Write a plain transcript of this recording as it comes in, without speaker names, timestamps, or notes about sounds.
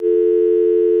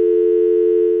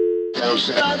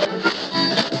What's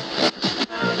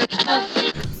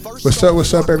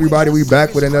up, everybody? We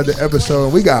back with another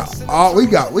episode. We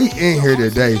in here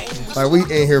today. Like, we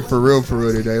in here for real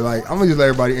today. Like, I'm gonna just let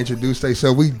everybody introduce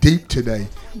themselves. We deep today.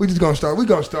 We just gonna start. We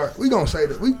gonna say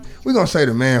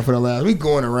the man for the last. We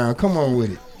going around. Come on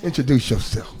with it. Introduce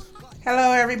yourself.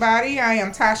 Hello, everybody. I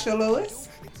am Tasha Lewis.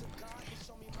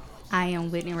 I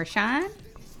am Whitney Rashawn.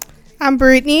 I'm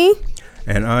Brittany.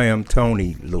 And I am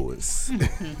Tony Lewis.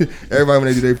 Everybody, when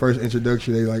they do their first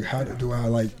introduction, they like, how do I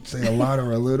like say a lot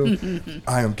or a little?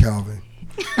 I am Calvin.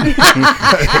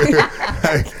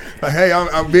 Hey,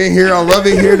 I'm being here. I love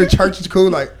it here. The church is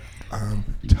cool. Like, I'm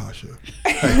Tasha.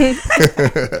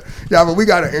 Yeah, but we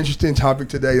got an interesting topic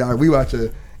today. We about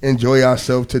to enjoy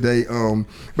ourselves today.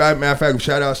 Matter of fact,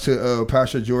 shout outs to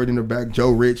Pastor Jordan in the back, Joe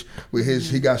Rich with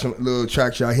he got some little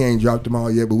tracks out. He ain't dropped them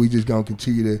all yet, but we just gonna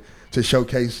continue to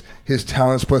showcase his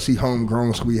talents. Plus, he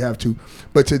homegrown, so we have to.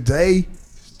 But today's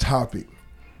topic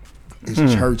is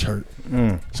church hurt.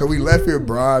 So we left it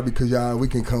broad because y'all, we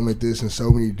can come at this in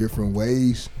so many different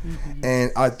ways.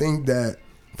 And I think that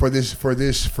for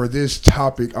this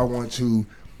topic, I want to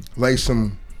lay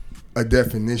a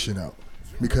definition out,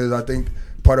 because I think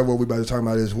part of what we're about to talk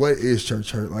about is what is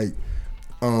church hurt. Like,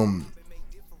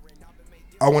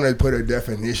 I want to put a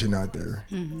definition out there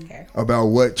about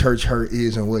what church hurt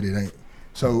is and what it ain't.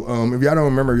 So if y'all don't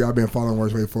remember, y'all been following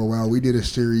Words Way for a while. We did a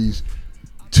series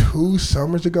 2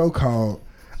 summers ago called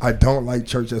I Don't Like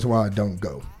Church, That's Why I Don't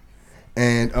Go.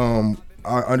 And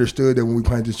I understood that when we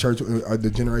planted this church,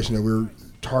 the generation that we're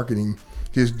targeting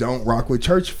just don't rock with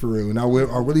church for real. And I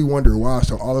really wonder why.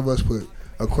 So all of us put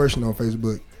a question on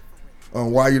Facebook on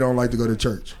why you don't like to go to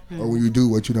church, or when you do,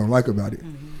 what you don't like about it.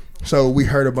 So we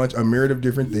heard a myriad of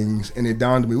different things, and it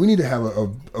dawned on me we need to have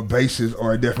a basis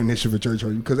or a definition for church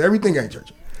hurt, because everything ain't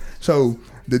church. So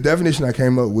the definition I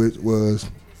came up with was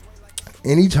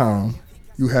anytime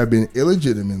you have been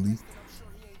illegitimately,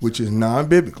 which is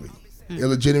non-biblically.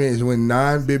 Illegitimate is when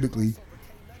non-biblically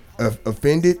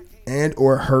offended and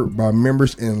or hurt by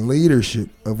members in leadership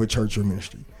of a church or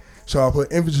ministry. So I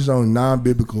put emphasis on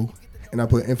non-biblical, and I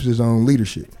put emphasis on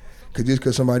leadership.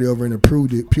 Because somebody over in the pew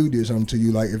did something to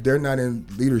you, like if they're not in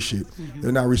leadership,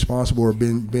 they're not responsible or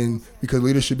been because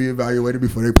leaders should be evaluated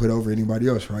before they put over anybody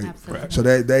else, right?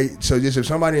 Absolutely. So just if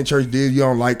somebody in church you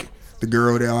don't like the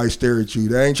girl that always stare at you,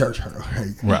 that ain't church hurt,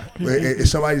 right? But if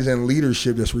somebody's in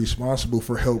leadership that's responsible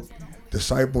for help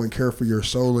disciple and care for your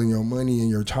soul and your money and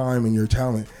your time and your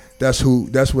talent, that's who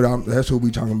we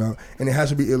talking about, and it has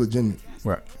to be illegitimate,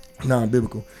 right?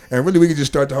 Non-biblical. And really, we can just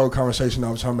start the whole conversation.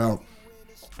 I was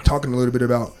talking a little bit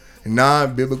about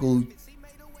non-biblical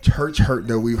church hurt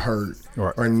that we've heard,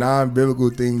 right, or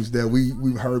non-biblical things that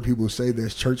we've heard people say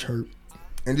that's church hurt,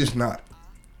 and just not.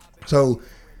 So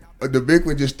the big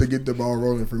one, just to get the ball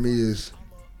rolling for me, is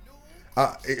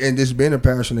and it's been a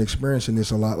passionate experience in this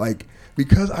a lot, like,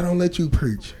 because I don't let you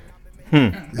preach.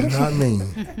 It's not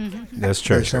mean. That's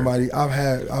church. Somebody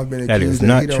I've been accused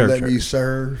that he don't let me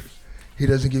serve. He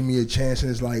doesn't give me a chance,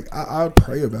 and it's like I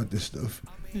pray about this stuff.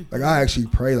 Like, I actually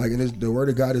pray, like, and the word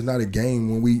of God is not a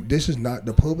game.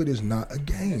 The pulpit is not a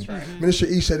game. Right. Minister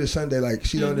E said it Sunday, like,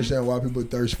 she don't understand why people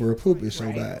thirst for a pulpit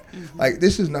so bad. Like,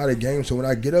 this is not a game. So when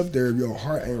I get up there, if your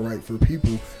heart ain't right for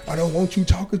people, I don't want you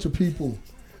talking to people.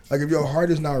 Like, if your heart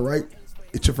is not right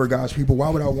for God's people, why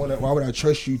would I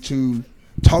trust you to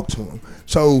talk to them?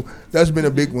 So that's been a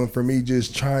big one for me,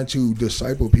 just trying to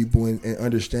disciple people and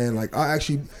understand, like, I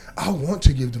want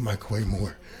to give the mic away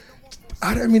more.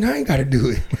 I ain't got to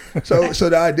do it. So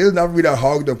the idea is not for me to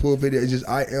hog the pulpit. It's just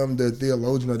I am the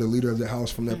theologian or the leader of the house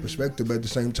from that perspective. But at the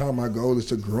same time, my goal is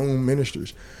to groom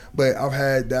ministers. But I've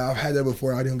had that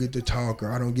before. I didn't get to talk,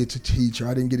 or I don't get to teach, or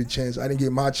I didn't get a chance. I didn't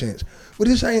get my chance. But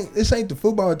this ain't the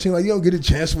football team. Like, you don't get a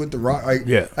chance with the rock. Like,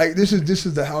 like this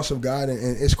is the house of God,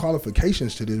 and it's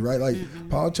qualifications to this, right? Like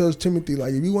Paul tells Timothy,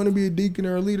 like, if you want to be a deacon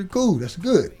or a leader, cool, that's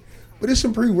good. But it's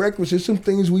some prerequisites, some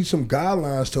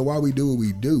guidelines to why we do what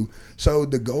we do. So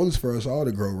the goal is for us all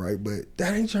to grow, right? But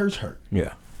that ain't church hurt.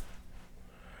 Yeah.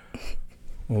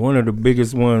 One of the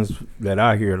biggest ones that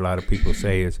I hear a lot of people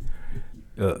say is,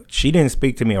 she didn't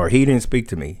speak to me, or he didn't speak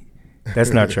to me.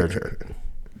 That's not church hurt.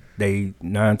 They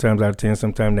 9 times out of 10,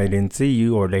 sometimes they didn't see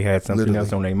you, or they had something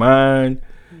else on their mind,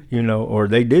 or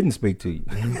they didn't speak to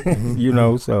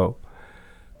you, so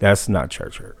that's not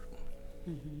church hurt.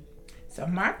 So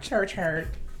my church hurt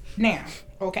now.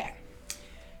 Okay.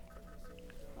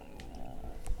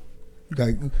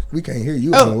 We can't hear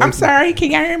you. Oh, I'm sorry.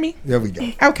 Can y'all hear me? There we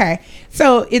go. Okay.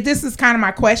 So this is kind of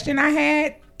my question I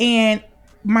had, and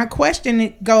my question,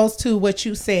 it goes to what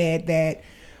you said, that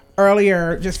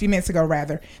earlier, just a few minutes ago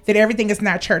rather, that everything is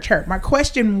not church hurt. My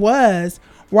question was,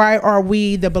 why are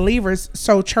we, the believers,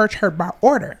 so church hurt by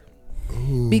order?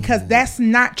 Ooh. Because that's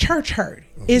not church hurt.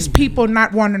 It's people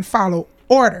not wanting to follow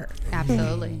order.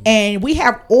 Absolutely. And we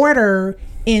have order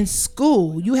in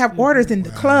school. You have orders in the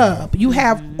club. You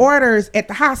have orders at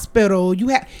the hospital. You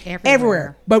have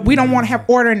everywhere. But we don't want to have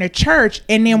order in the church.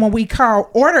 And then when we call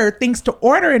order things to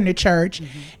order in the church,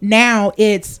 now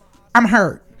it's I'm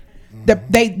hurt.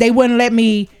 They wouldn't let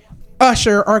me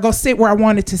usher or go sit where I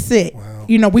wanted to sit. Wow.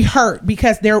 You know, we hurt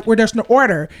because there's no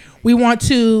order. We want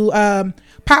to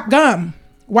pop gum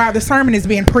while the sermon is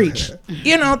being preached.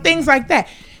 You know, things like that.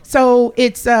 So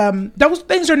it's those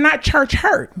things are not church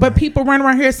hurt, but people run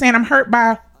around here saying I'm hurt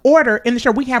by order in the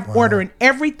church. We have order in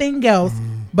everything else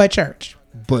but church.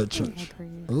 But church.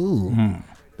 Ooh,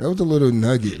 that was a little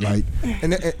nugget. Like,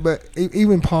 but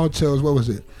even Paul tells, what was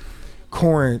it,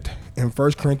 Corinth in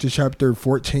 1 Corinthians chapter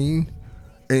 14,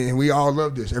 and we all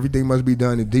love this. Everything must be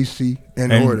done in decency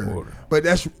and order. But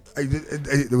that's.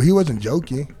 He wasn't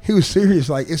joking. He was serious.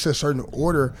 Like, it's a certain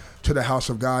order to the house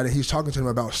of God, and he's talking to them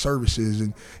about services,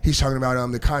 and he's talking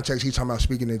about the context. He's talking about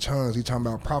speaking in tongues. He's talking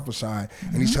about prophesying,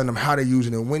 and he's telling them how to use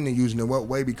it and when to use it and what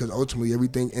way, because ultimately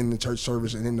everything in the church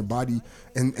service and in the body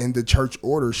and the church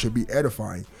order should be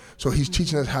edifying. So he's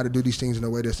teaching us how to do these things in a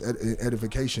way that's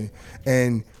edification.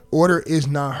 And order is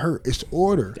not hurt. It's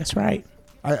order. That's right.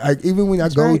 I even when I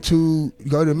go to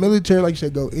the military, like you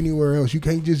said, go anywhere else, you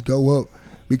can't just go up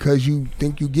because you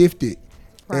think you gifted.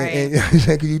 Right. And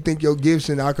because you think your gifts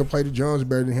and I can play the drums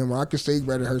better than him or I can sing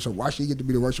better than her, so why should he get to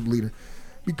be the worship leader?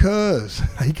 Because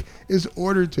like it's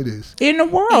order to this. In the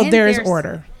world, And there's there's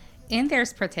order. And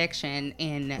there's protection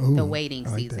in the waiting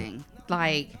season.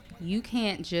 Like you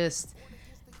can't just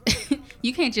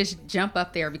jump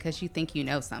up there because you think you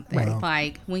know something. Right.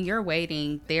 Like when you're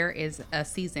waiting, there is a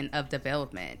season of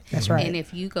development. That's right. And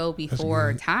if you go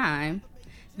before time,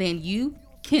 then you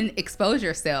can expose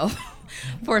yourself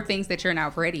for things that you're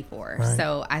not ready for. Right.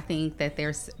 So I think that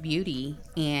there's beauty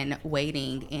in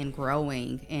waiting and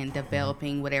growing and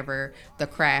developing whatever the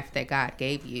craft that God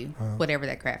gave you, whatever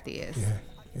that craft is.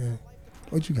 Yeah.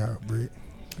 What you got, Britt?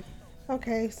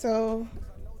 Okay, so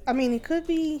I mean, it could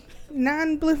be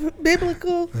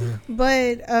non-biblical,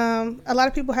 but a lot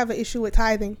of people have an issue with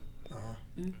tithing,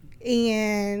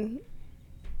 and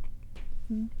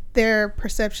their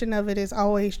perception of it is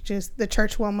always just the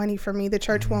church want money from me. The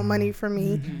church want money from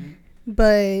me,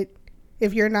 but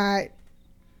if you're not,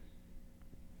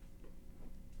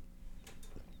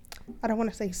 I don't want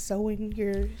to say sowing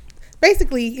your.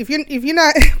 Basically, if you're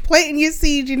not planting your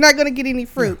seeds, you're not going to get any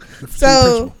fruit. Yeah,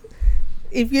 so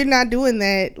if you're not doing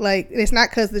that, like, it's not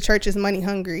because the church is money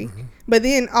hungry. But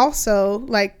then also,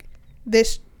 like,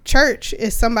 this church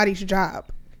is somebody's job.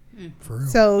 For real.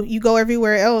 So you go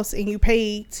everywhere else and you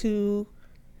pay to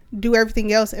do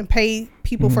everything else and pay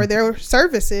people for their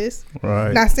services.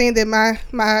 Right. Not saying that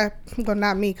well,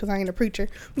 not me because I ain't a preacher,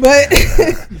 but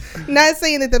not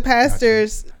saying that the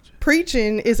pastor's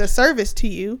preaching is a service to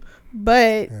you,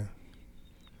 but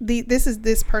this is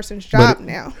this person's job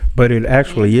now. But it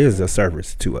actually is a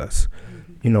service to us.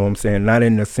 You know what I'm saying? Not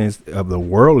in the sense of the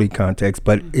worldly context,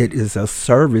 but it is a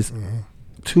service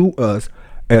to us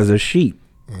as a sheep.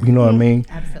 You know what I mean?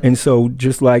 Absolutely. And so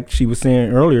just like she was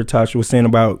saying earlier, Tasha was saying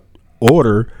about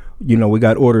order, you know, we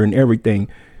got order in everything.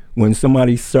 When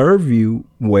somebody serve you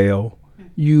well,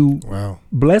 you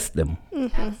bless them.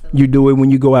 You do it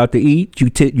when you go out to eat,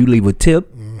 you leave a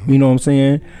tip, you know what I'm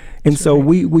saying? And so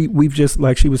we've just,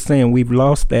 like she was saying, we've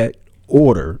lost that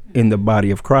order in the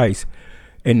body of Christ.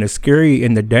 And the scary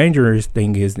and the dangerous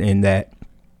thing is in that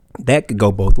could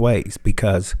go both ways,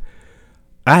 because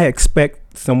I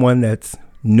expect someone that's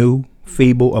new,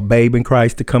 feeble, a babe in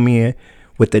Christ to come in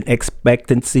with an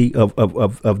expectancy of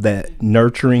that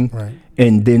nurturing,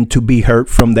 and then to be hurt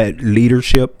from that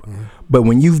leadership. But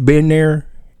when you've been there,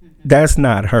 that's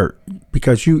not hurt,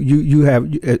 because you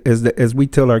have, as we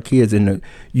tell our kids,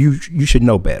 you should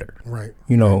know better, right?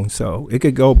 You know, so it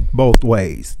could go both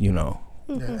ways, you know.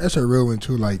 Yeah, that's a real one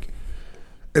too. Like,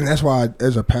 and that's why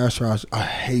as a pastor, I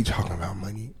hate talking about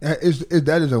money. That is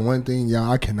the one thing,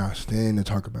 I cannot stand to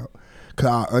talk about,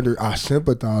 because I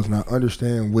sympathize and I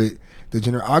understand with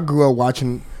the I grew up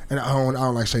watching, and I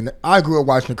don't like saying that. I grew up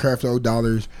watching the Crafty Old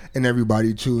Dollars and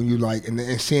everybody too, and you like and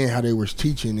seeing how they was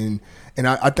teaching, and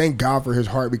I thank God for his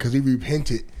heart, because he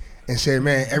repented and said,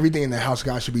 man, everything in the house of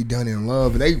God should be done in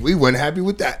love, and we wasn't happy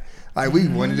with that. Like, we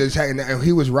wanted to say, and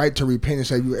he was right to repent and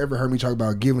say, if you ever heard me talk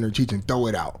about giving or teaching, throw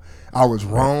it out. I was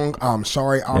wrong. I'm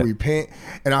sorry. I'll repent.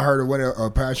 And I heard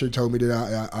a pastor told me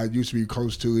that I used to be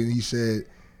close to, and he said,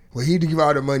 well, he need to give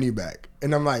all the money back.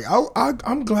 And I'm like,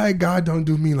 I'm glad God don't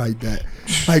do me like that.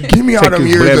 Like, give me all them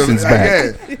years of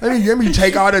let me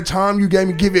take all the time you gave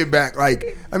me, give it back.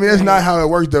 Like, I mean, that's not how it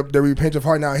works. The repentant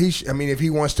heart. Now, if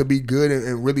he wants to be good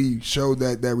and really show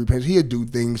that repentance, he'll do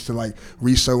things to like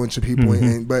re-sow into people.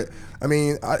 But I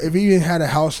mean, if he even had a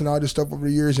house and all this stuff over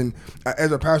the years, and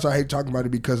as a pastor, I hate talking about it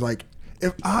because like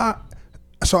I've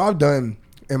done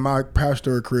in my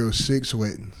pastoral career 6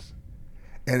 weddings.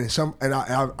 And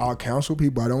I'll counsel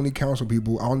people. I don't only counsel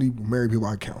people. I only marry people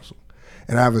I counsel.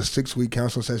 And I have a 6-week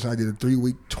counseling session. I did a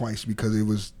 3-week twice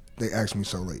because they asked me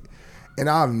so late. And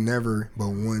I've never but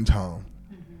one time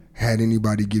had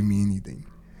anybody give me anything.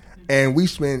 And we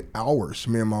spent hours,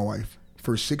 me and my wife,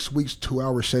 for 6 weeks,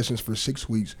 2-hour sessions for 6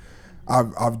 weeks. I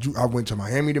went to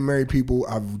Miami to marry people.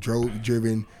 I've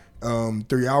driven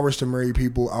 3 hours to marry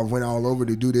people. I went all over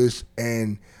to do this,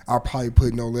 and I probably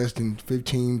put no less than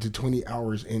 15 to 20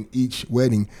 hours in each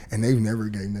wedding, and they've never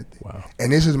gave nothing. Wow.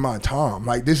 And this is my time.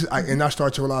 Like this is, and I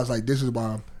start to realize like this is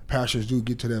why pastors do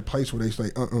get to that place where they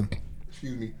say,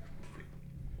 excuse me,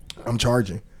 I'm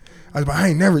charging. I was like, I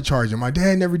ain't never charging. My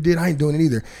dad never did. I ain't doing it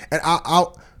either. And I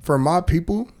for my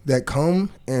people that come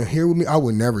and hear with me, I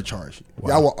would never charge. Wow.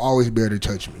 Y'all will always be able to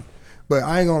touch me. But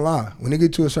I ain't gonna lie. When they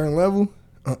get to a certain level,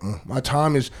 my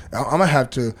time is, I'm gonna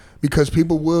have to, because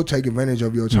people will take advantage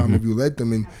of your time if you let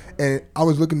them. And I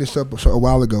was looking this up a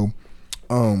while ago.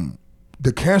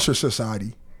 The Cancer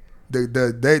Society,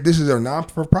 this is their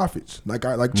non-for-profits,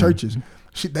 like churches.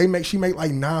 She make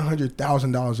like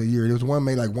 $900,000 a year. There was one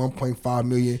made like $1.5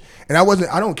 million. And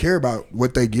I don't care about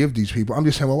what they give these people. I'm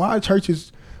just saying, well, why are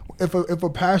churches, if a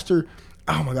pastor,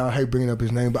 oh my God, I hate bringing up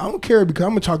his name, but I don't care because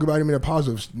I'm gonna talk about him in a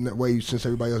positive way since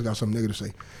everybody else got something negative to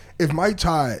say. If Mike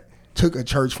Todd took a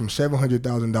church from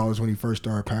 $700,000 when he first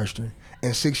started pastoring,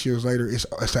 and 6 years later it's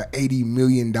an $80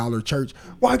 million church,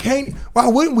 why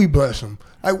wouldn't we bless him?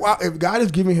 Like, if God is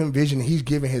giving him vision, he's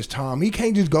giving his time. He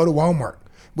can't just go to Walmart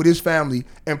with his family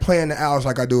and play in the aisles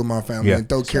like I do with my family and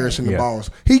throw carrots in the balls.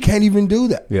 He can't even do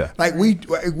that. Yeah. Like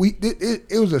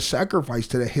it was a sacrifice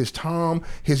to that, his time,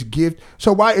 his gift.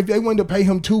 So why, if they wanted to pay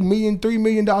him $2 million, $3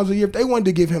 million a year, if they wanted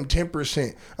to give him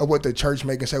 10% of what the church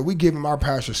make and say, we give him our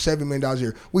pastor $7 million a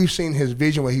year. We've seen his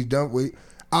vision, what he's done with.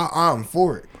 I'm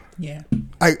for it. Yeah.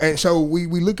 And so we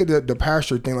look at the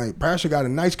pastor thing, like, pastor got a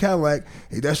nice Cadillac.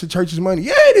 Hey, that's the church's money.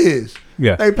 Yeah, it is.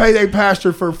 Yeah. They pay their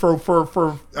pastor for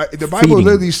the Bible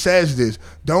literally says this.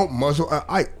 Don't muzzle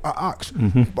an ox.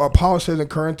 Paul says in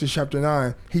Corinthians chapter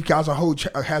 9, he has a whole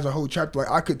chapter like,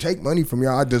 I could take money from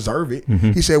y'all. I deserve it.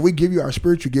 He said, we give you our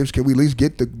spiritual gifts. Can we at least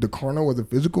get the carnal or the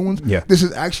physical ones? Yeah. This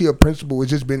is actually a principle.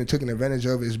 It's just been taken advantage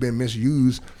of. It's been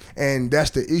misused. And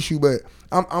that's the issue. But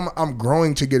I'm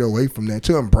growing to get away from that,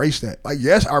 to embrace that. Like,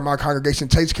 yes, my congregation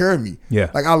takes care of me. Yeah.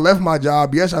 Like, I left my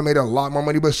job. Yes, I made a lot more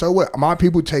money, but so what? My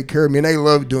people take care of me, and they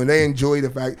love doing. They enjoy the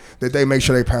fact that they make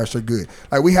sure they pastor good.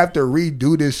 Like, we have to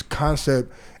redo this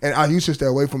concept. And I used to stay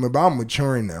away from it, but I'm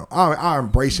maturing now. I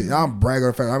embrace it. I'm bragging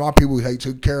on the fact like, my people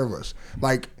took care of us.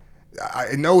 Like,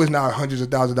 I know it's not hundreds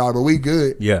of thousands of dollars, but we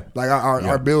good. Yeah. Like,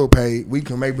 our bill paid. We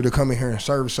can maybe to come in here and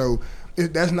serve. So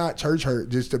that's not church hurt,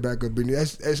 just to back up.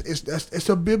 It's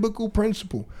a biblical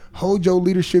principle. Hold your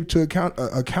leadership to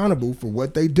accountable for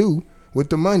what they do with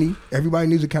the money. Everybody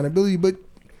needs accountability, but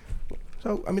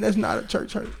so I mean that's not a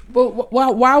church hurt. But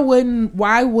why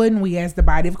wouldn't we, as the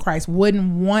body of Christ,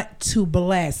 wouldn't want to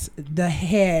bless the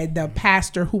head, the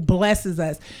pastor who blesses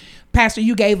us? Pastor,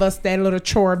 you gave us that little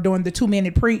chore of doing the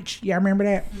 2-minute preach. Y'all remember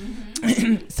that?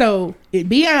 So,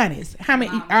 be honest. How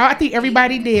many? I think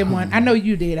everybody did one. I know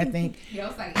you did, I think.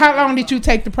 How long did you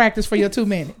take to practice for your 2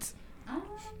 minutes?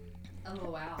 A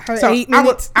little while. So, 8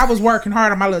 minutes. I was working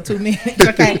hard on my little 2 minutes.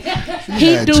 Okay.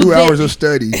 He do 2 hours of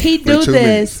study. He do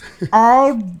this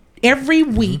every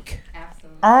week.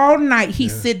 All night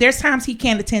there's times he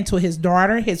can't attend to his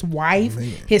daughter, his wife,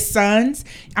 his sons.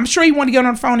 I'm sure he want to get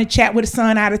on the phone and chat with his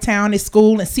son out of town at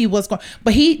school and see what's going on.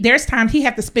 But there's times he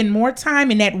have to spend more time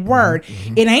in that word.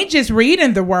 It ain't just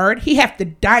reading the word. He have to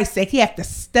dissect. He have to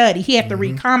study. He have to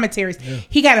read commentaries.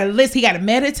 He got to listen. He got to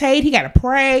meditate. He got to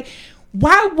pray.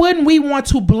 Why wouldn't we want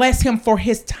to bless him for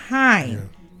his time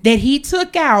that he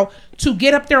took out to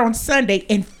get up there on Sunday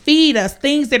and feed us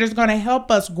things that is going to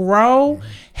help us grow,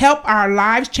 help our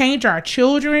lives, change our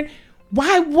children?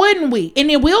 Why wouldn't we? And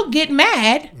then we'll get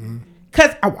mad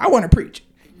because I want to preach.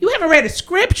 You haven't read a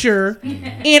scripture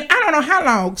in I don't know how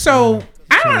long. So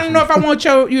I don't know if I want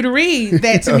you to read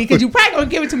that to me because you probably going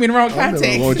to give it to me in the wrong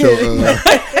context.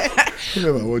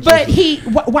 But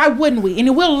why wouldn't we? And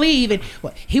then we'll leave and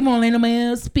he won't let him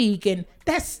else speak. And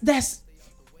that's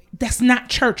not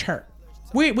church hurt.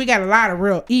 we got a lot of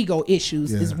real ego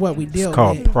issues is what we deal with. It's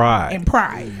called pride. And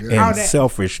pride. And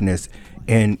selfishness.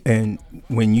 And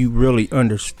when you really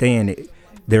understand it,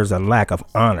 there's a lack of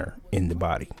honor in the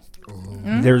body.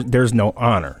 There's no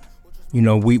honor. You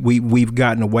know, we've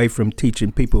gotten away from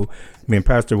teaching people. I mean,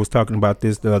 Pastor was talking about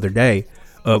this the other day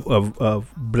of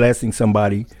blessing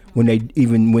somebody when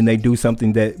they do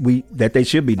something that they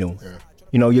should be doing. Yeah.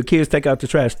 You know, your kids take out the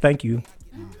trash. Thank you.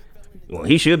 Well,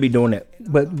 he should be doing that.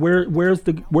 But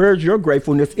where's your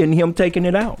gratefulness in him taking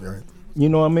it out? Right. You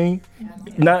know what I mean?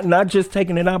 Not just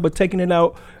taking it out, but taking it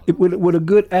out with a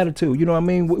good attitude. You know what I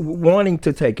mean? Wanting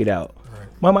to take it out. Right.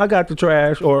 Mama, I got the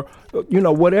trash, or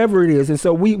whatever it is. And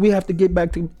so we have to get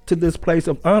back to this place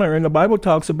of honor. And the Bible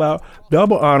talks about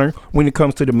double honor when it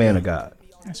comes to the man of God.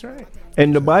 That's right.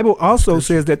 And the Bible also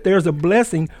says that there's a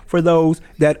blessing for those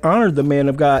that honor the man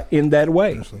of God in that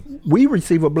way. We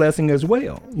receive a blessing as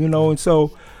well, and so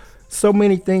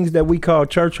many things that we call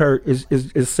church hurt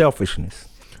is selfishness.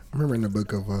 I remember in the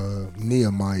book of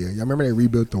Nehemiah, y'all remember they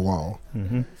rebuilt the wall,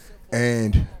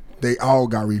 and they all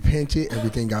got repented,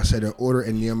 everything got set in order,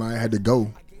 and Nehemiah had to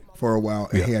go for a while,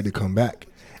 and he had to come back.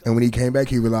 And when he came back,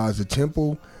 he realized the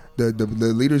temple, the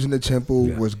leaders in the temple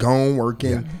was gone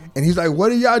working, and he's like,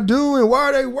 "What are y'all doing? Why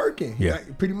are they working?"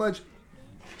 Like, pretty much,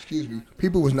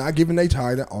 people was not giving their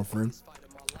tithe and offering,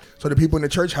 so the people in the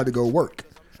church had to go work.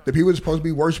 The people were supposed to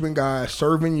be worshiping God,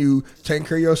 serving you, taking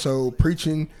care of your soul,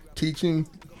 preaching, teaching,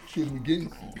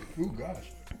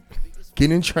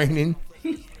 getting training.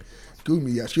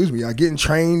 Getting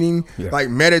training, like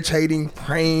meditating,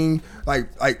 praying,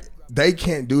 like they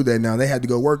can't do that now. They had to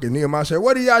go work. And Nehemiah said,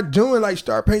 "What are y'all doing? Like,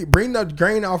 start paying, bring the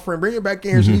grain offering, bring it back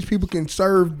in here so these people can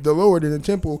serve the Lord in the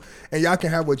temple, and y'all can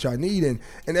have what y'all need." And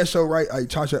that's so right. Like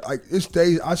Tasha, like it's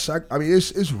days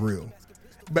it's real,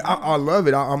 but I love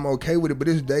it. I'm okay with it. But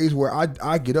it's days where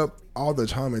I get up all the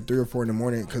time at 3 or 4 in the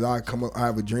morning because I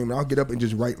have a dream, and I'll get up and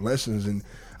just write lessons, and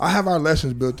I have our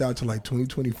lessons built out to like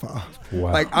 2025.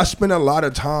 Wow. Like I spend a lot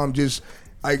of time just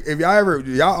like if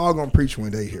y'all all gonna preach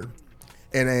one day here.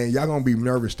 And then y'all gonna be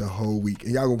nervous the whole week,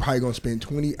 and y'all probably gonna spend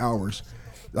 20 hours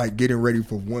like getting ready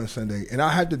for one Sunday. And I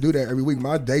have to do that every week.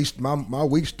 My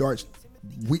week starts.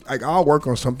 Like I'll work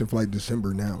on something for like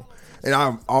December now, and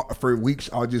for weeks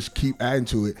I'll just keep adding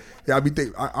to it.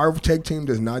 And our tech team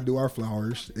does not do our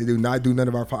flowers. They do not do none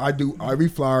of our flowers. I do every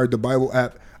flower, the Bible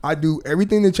app. I do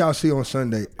everything that y'all see on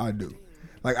Sunday. I do.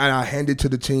 Like I hand it to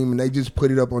the team, and they just put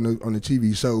it up on the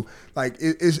TV. So like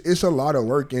it's a lot of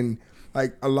work. And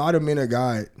like a lot of men of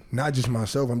God, not just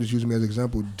myself, I'm just using me as an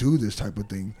example, do this type of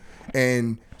thing.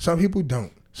 And some people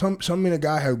don't. Some men of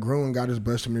God have grown and God has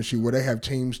blessed them in ministry where they have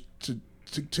teams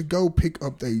to go pick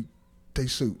up they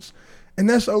suits. And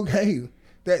that's okay.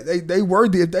 That they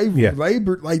worthy. If they've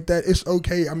labored like that, it's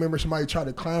okay. I remember somebody tried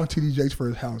to clown TD Jakes for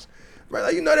his house. Right,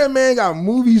 like, that man got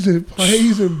movies and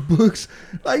plays and books.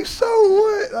 Like, so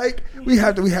what? Like we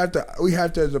have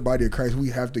to as a body of Christ, we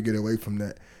have to get away from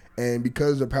that. And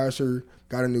because the pastor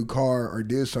got a new car or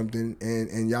did something,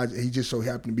 and he just so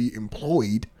happened to be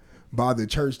employed by the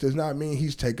church, does not mean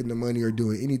he's taking the money or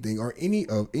doing anything or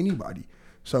anybody.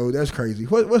 So that's crazy.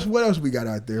 What else we got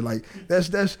out there? Like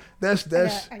that's. I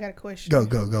got a question.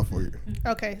 Go for it.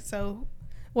 Okay, so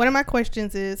one of my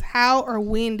questions is, how or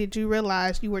when did you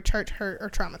realize you were church hurt or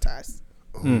traumatized?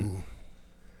 Ooh,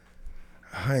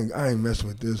 I ain't messing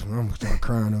with this one. I'm gonna start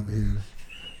crying over here.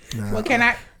 Nah, well, can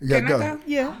I go?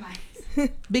 Yeah.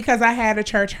 Because I had a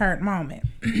church hurt moment.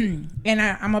 And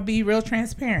I'm going to be real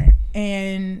transparent.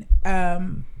 And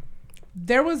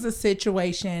there was a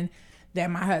situation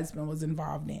that my husband was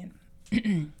involved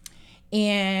in.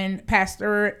 And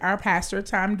our pastor at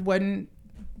times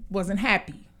wasn't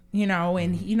happy,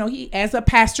 and, he, as a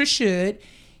pastor should,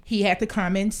 he had to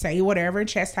come and say whatever and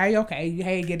chastise, okay,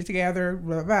 hey, get it together,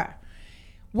 blah, blah.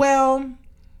 Well,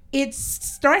 it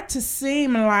started to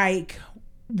seem like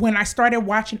when I started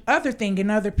watching other things and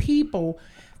other people,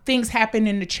 things happen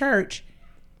in the church,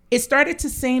 it started to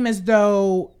seem as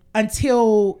though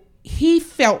until he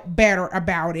felt better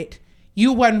about it,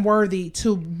 you wasn't worthy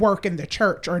to work in the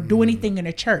church or do anything in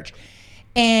the church.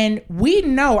 And we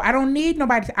know, I don't need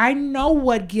nobody. I know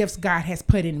what gifts God has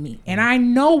put in me, and I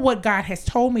know what God has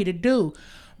told me to do.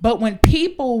 But when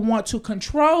people want to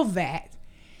control that,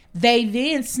 they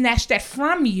then snatch that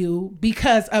from you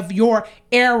because of your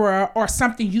error or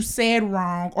something you said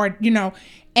wrong, or,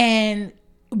 and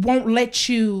won't let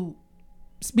you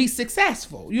be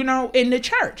successful, in the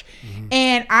church. Mm-hmm.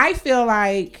 And I feel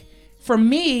like for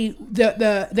me,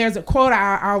 there's a quote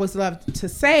I always love to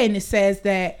say, and it says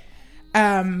that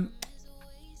man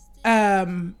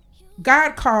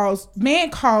calls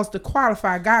the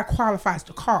qualified, God qualifies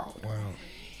the called. Wow.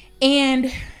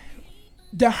 And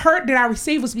the hurt that I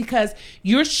received was because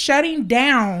you're shutting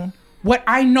down what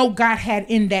I know God had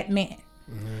in that man.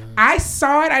 I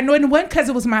saw it. I know it wasn't because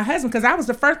it was my husband, because I was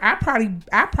the first. I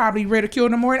probably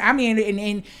ridiculed him more. I mean,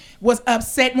 and was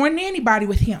upset more than anybody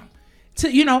with him.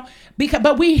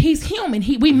 But he's human.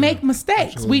 We make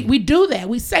mistakes. We do that.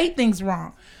 We say things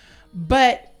wrong.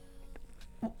 But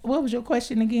what was your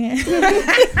question again?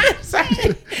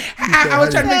 Sorry. I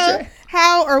was trying to make sure.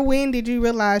 How or when did you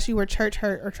realize you were church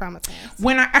hurt or traumatized?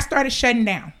 When I started shutting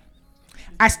down.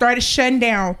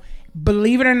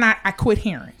 Believe it or not, I quit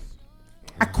hearing.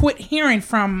 I quit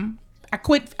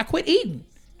eating,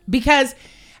 because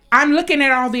I'm looking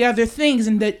at all the other things,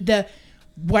 and the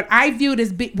what I viewed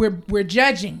as we're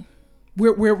judging,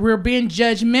 we're being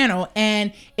judgmental,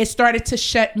 and it started to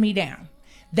shut me down.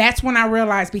 That's when I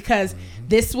realized, because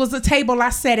this was a table I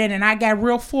sat in and I got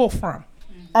real full from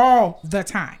all the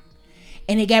time,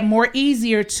 and it got more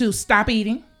easier to stop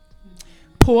eating,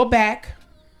 pull back,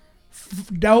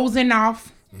 dozing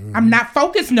off. I'm not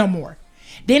focused no more.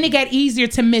 Then it got easier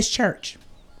to miss church.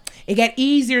 It got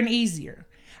easier and easier.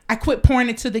 I quit pouring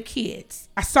into the kids.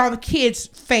 I saw the kids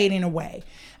fading away.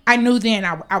 I knew then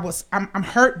I'm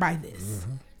hurt by this.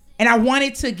 And I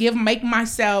wanted to make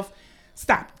myself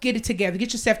stop, get it together,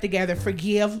 get yourself together,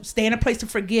 forgive, stay in a place of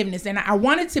forgiveness. And I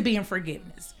wanted to be in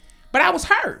forgiveness, but I was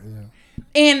hurt.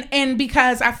 And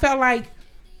because I felt like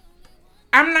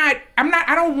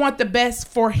I don't want the best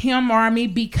for him or me,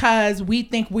 because we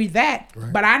think we're that,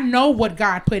 but I know what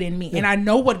God put in me, and I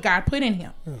know what God put in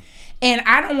him. And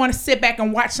I don't want to sit back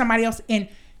and watch somebody else who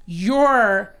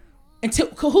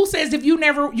says if you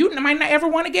might not ever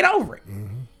want to get over it.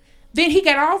 Then he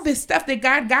got all this stuff that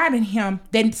God got in him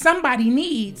that somebody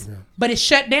needs, but it's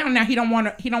shut down. Now he don't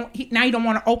want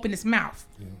to open his mouth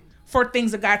for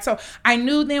things of God. So I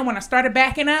knew then, when I started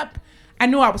backing up, I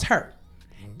knew I was hurt.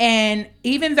 And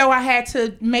even though I had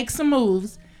to make some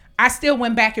moves, I still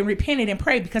went back and repented and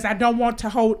prayed, because I don't want to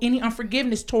hold any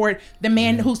unforgiveness toward the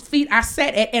man whose feet I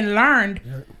sat at and learned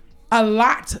a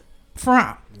lot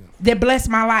from, that blessed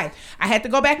my life. I had to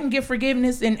go back and give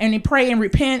forgiveness and pray and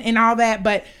repent and all that.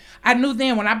 But I knew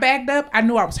then, when I backed up, I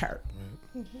knew I was hurt.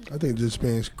 I think just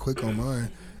being quick on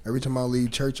mine, every time I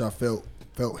leave church, I felt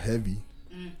heavy.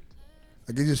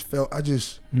 Like it just felt,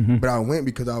 but I went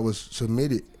because I was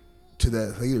submitted to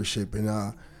that leadership, and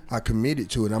I committed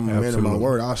to it. I'm a man of my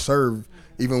word. I serve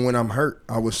even when I'm hurt.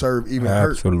 I would serve even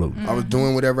hurt. I was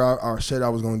doing whatever I said I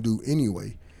was going to do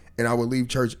anyway. And I would leave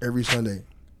church every Sunday.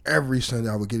 Every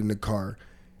Sunday I would get in the car.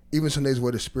 Even Sundays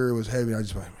where the spirit was heavy, I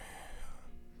just like, man.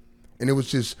 And it was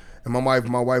just, and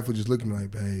my wife would just look at me like,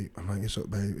 babe. I'm like, it's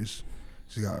up, babe.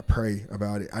 You gotta pray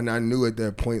about it. And I knew at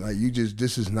that point, like,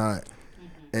 this is not,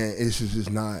 and this is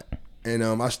just not. And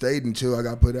I stayed until I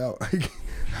got put out.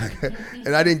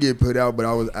 And I didn't get put out, but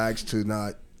I was asked to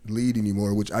not lead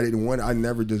anymore, which I didn't want. I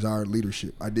never desired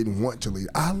leadership. I didn't want to lead.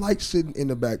 I like sitting in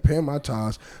the back, paying my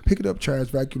tithes, picking up trash,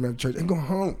 vacuuming at church, and going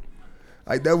home.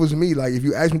 Like, that was me. Like, if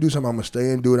you ask me to do something, I'm going to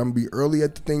stay and do it. I'm going to be early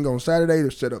at the thing on Saturday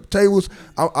to set up tables.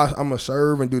 I'm going to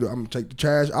serve and I'm going to take the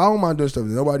trash. I don't mind doing stuff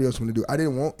that nobody else want to do. I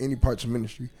didn't want any parts of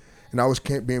ministry. And I was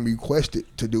being requested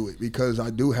to do it, because I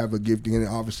do have a gifting and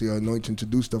obviously an anointing to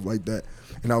do stuff like that.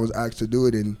 And I was asked to do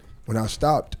it. And when I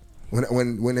stopped,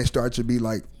 when they start to be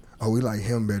like, oh, we like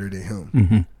him better than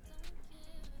him.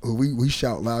 We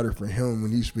shout louder for him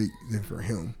when he speaks than for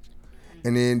him.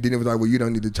 And then it was like, well, you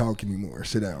don't need to talk anymore.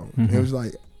 Sit down. And it was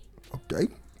like,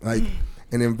 okay. Like,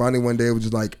 and then finally one day it was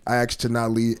just like, I asked to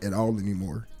not lead at all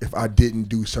anymore if I didn't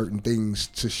do certain things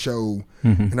to show.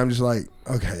 And I'm just like,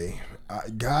 okay,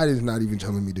 God is not even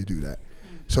telling me to do that.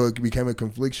 So it became a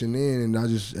confliction then, and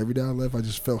every day I left, I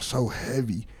just felt so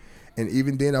heavy. And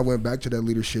even then I went back to that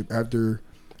leadership after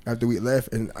we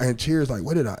left, and I had tears like,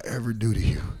 what did I ever do to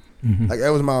you? Like, that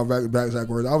was my exact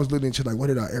words. I was looking at like, what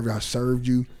did I served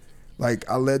you? Like,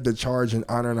 I led the charge in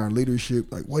honoring our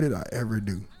leadership. Like, what did I ever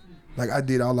do? Like, I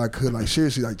did all I could. Like,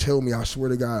 seriously, like, tell me, I swear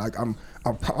to God, like,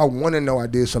 I want to know I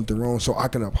did something wrong so I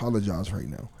can apologize right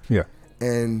now. Yeah.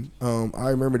 And I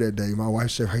remember that day. My wife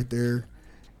sat right there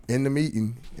in the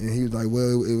meeting, and he was like,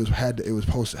 well, it was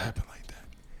supposed to happen like that.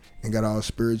 And got all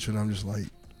spiritual, and I'm just like,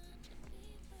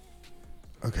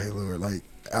 okay, Lord. Like,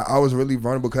 I was really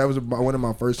vulnerable, because that was one of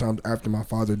my first times after my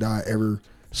father died ever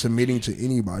submitting to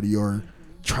anybody or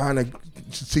trying to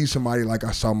see somebody like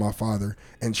I saw my father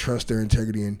and trust their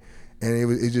integrity. And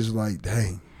it's just like,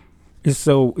 dang. It's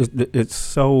so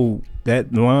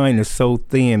that line is so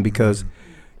thin, because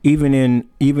even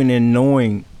in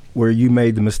knowing where you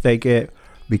made the mistake at,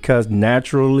 because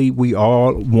naturally we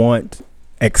all want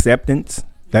acceptance,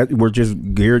 that we're just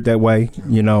geared that way,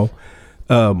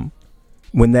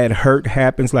 when that hurt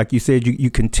happens, like you said, you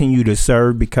continue to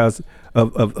serve because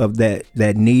of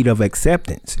that need of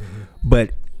acceptance.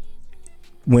 But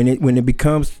when it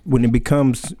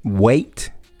becomes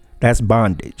weight, that's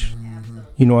bondage.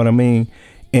 You know what I mean?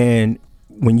 And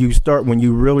when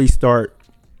you really start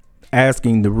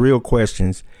asking the real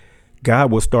questions,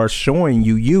 God will start showing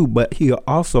you, but He'll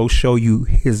also show you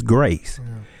His grace.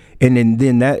 And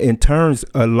then that in turns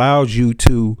allows you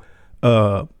to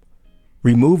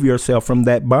remove yourself from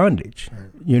that bondage,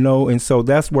 you know. And so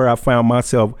that's where I found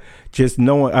myself just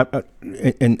knowing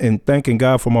and thanking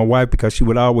God for my wife, because she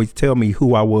would always tell me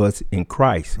who I was in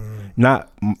Christ,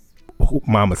 not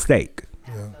my mistake.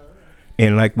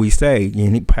 And like we say,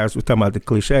 and Pastor was talking about the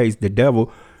cliches, the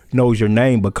devil knows your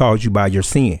name but calls you by your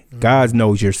sin. God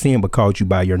knows your sin but calls you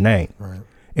by your name.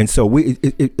 And so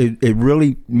it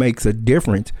really makes a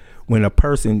difference when a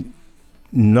person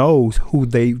knows who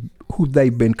they've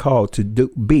been called to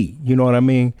be. You know what I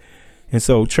mean? And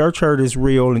so church hurt is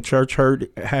real, and church hurt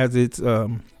has its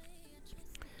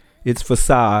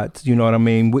facades. You know what I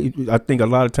mean? I think a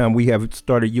lot of time we have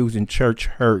started using church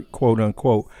hurt, quote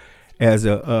unquote, as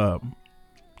a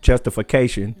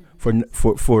justification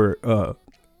for a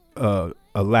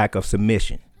lack of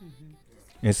submission.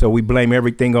 And so we blame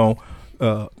everything on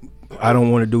I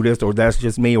don't want to do this, or that's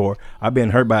just me, or I've been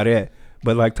hurt by that.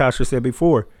 But like Tasha said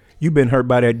before, you've been hurt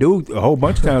by that dude a whole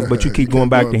bunch of times, but you keep going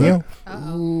back to him.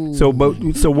 So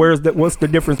what's the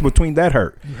difference between that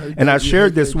hurt? And I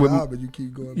shared this with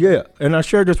and I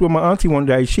shared this with my auntie one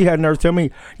day. She had nerve to tell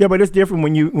me, yeah, but it's different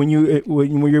when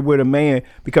you're with a man,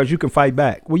 because you can fight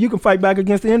back. Well, you can fight back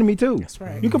against the enemy too. That's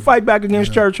right. You can fight back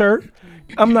against church hurt.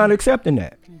 I'm not accepting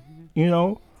that, you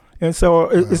know. And so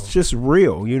it's just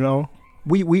real, you know.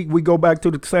 We go back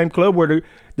to the same club where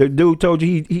the dude told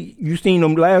you you seen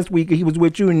him last week, he was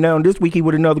with you, and now this week he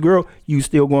with another girl. You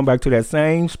still going back to that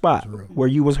same spot where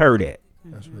you was hurt at.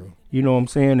 That's real. You know what I'm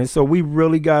saying? And so we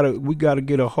really gotta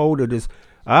get a hold of this.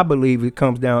 I believe it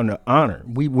comes down to honor.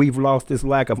 We've lost this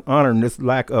lack of honor and this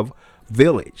lack of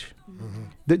village.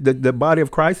 The body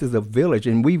of Christ is a village,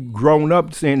 and we've grown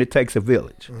up saying it takes a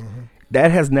village.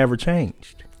 That has never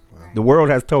changed. The world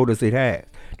has told us it has.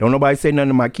 Don't nobody say nothing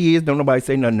to my kids. Don't nobody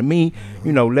say nothing to me.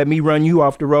 You know, let me run you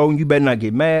off the road and you better not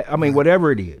get mad. I mean,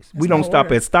 whatever it is. We don't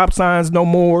stop at stop signs no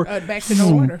more. Back to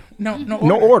no order. No order.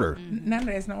 No order. None of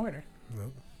that's no order.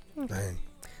 Dang.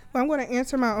 Well, I'm going to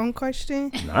answer my own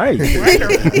question.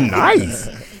 Nice. Nice.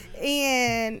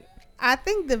 And I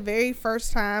think the very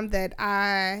first time that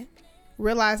I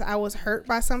realized I was hurt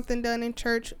by something done in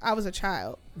church, I was a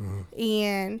child.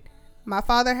 And my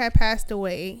father had passed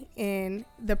away, and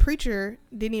the preacher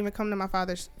didn't even come to my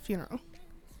father's funeral.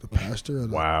 The pastor?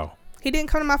 Wow. He didn't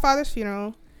come to my father's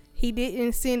funeral. He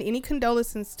didn't send any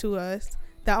condolences to us.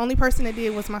 The only person that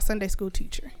did was my Sunday school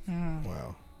teacher.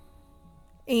 Wow.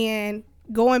 And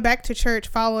going back to church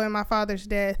following my father's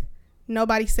death,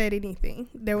 nobody said anything.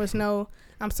 There was no,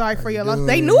 I'm sorry for your loss.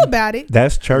 They knew about it.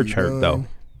 That's church hurt, though.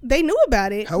 They knew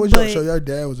about it. How was your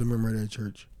dad was a member of that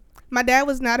church? My dad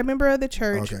was not a member of the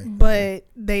church, but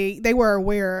they were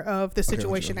aware of the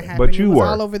situation that happened. But you were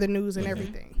all over the news and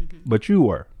everything. But you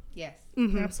were. Yes.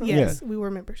 Absolutely. Yes, we were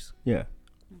members. Yeah.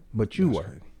 But you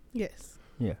were. Yes.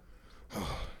 Yeah.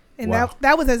 And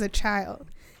that was as a child.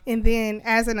 And then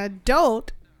as an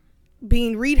adult,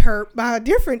 being hurt by a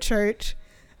different church,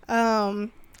 I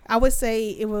would say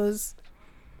it was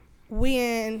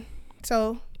when,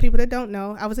 so people that don't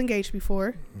know, I was engaged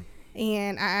before.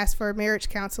 And I asked for marriage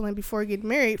counseling before getting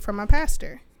married from my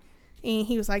pastor. And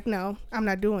he was like, no, I'm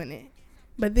not doing it.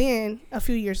 But then a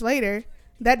few years later,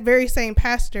 that very same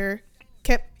pastor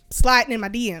kept sliding in my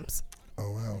DMs.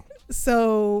 Oh, wow.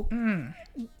 So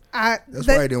that's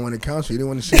why he didn't want to counsel. He didn't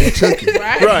want to see you took it.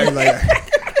 Right.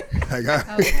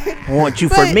 I want you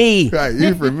for me. Right,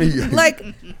 you for me. Like,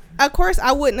 of course,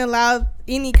 I wouldn't allow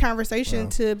any conversation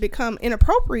to become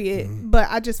inappropriate, but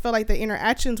I just felt like the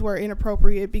interactions were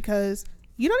inappropriate because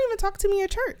you don't even talk to me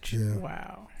at church. Yeah.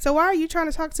 Wow. So why are you trying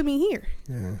to talk to me here?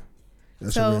 Yeah.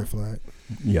 That's a red flag.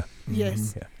 Yeah.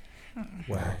 Yes. Yeah.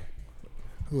 Wow.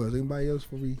 Who else? Anybody else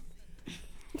for me?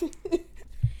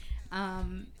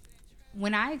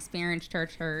 When I experienced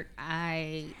church hurt,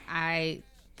 I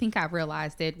think I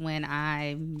realized it when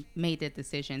I made the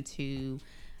decision to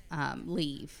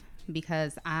leave,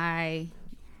 because I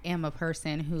am a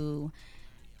person who,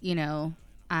 you know,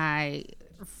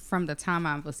 from the time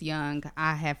I was young,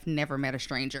 I have never met a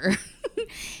stranger.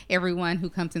 Everyone who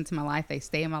comes into my life, they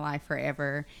stay in my life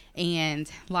forever. And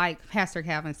like Pastor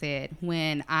Calvin said,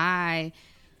 when I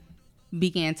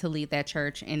began to lead that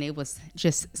church and it was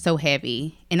just so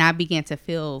heavy, and I began to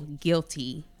feel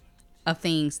guilty of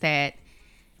things that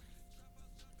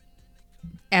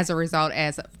as a result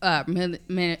as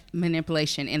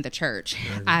manipulation in the church,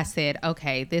 I said,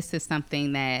 okay, this is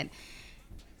something that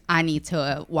I need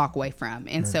to walk away from.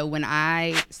 And so when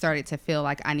I started to feel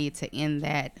like I need to end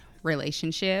that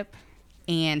relationship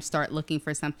and start looking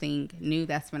for something new,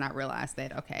 that's when I realized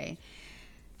that, okay,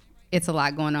 it's a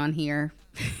lot going on here.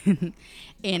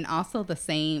 And also the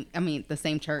same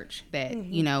church that,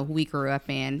 you know, we grew up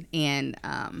in. And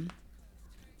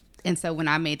so when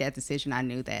I made that decision, I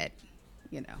knew that,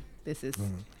 you know, this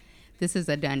is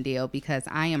a done deal, because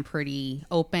I am pretty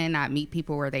open. I meet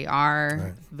people where they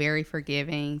are, very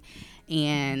forgiving.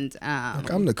 And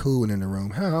I'm the cool one in the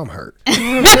room. How I'm hurt.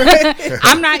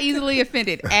 I'm not easily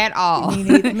offended at all.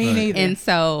 Me neither. And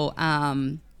so,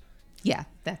 yeah,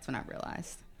 that's when I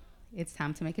realized it's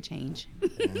time to make a change.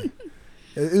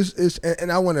 It's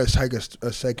and I want to take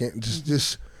a second,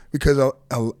 just because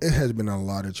it has been a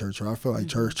lot of church hurt. I feel like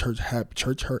church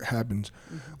hurt happens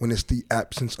when it's the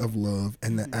absence of love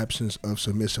and the absence of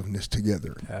submissiveness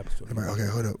together. Absolutely. I'm like, okay,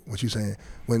 hold up. What you saying?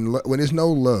 When there's no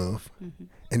love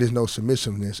and there's no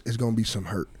submissiveness, it's gonna be some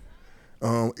hurt.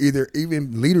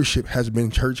 Even leadership has been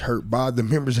church hurt by the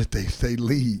members that they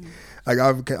lead. Like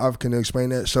I can explain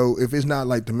that. So if it's not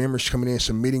like the members coming in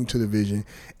submitting to the vision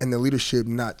and the leadership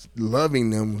not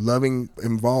loving them, loving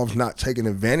involves not taking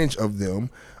advantage of them,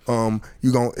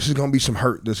 it's just gonna be some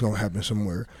hurt that's gonna happen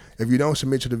somewhere. If you don't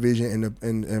submit to the vision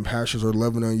and pastors are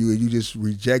loving on you and you just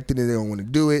reject it and they don't want to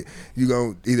do it, you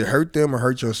gonna either hurt them or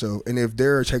hurt yourself. And if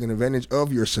they're taking advantage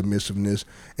of your submissiveness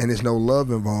and there's no love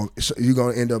involved, you're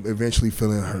gonna end up eventually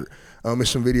feeling hurt.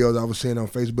 It's some videos I was seeing on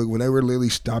Facebook when they were literally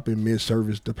stopping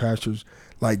mid-service, the pastors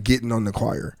like getting on the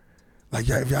choir, like,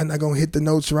 yeah, if y'all not gonna hit the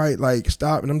notes right, like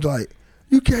stop. And I'm just like,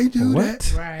 you can't do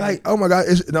that. Right. Like, oh my God,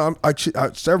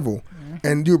 several.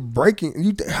 And you're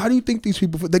breaking. How do you think these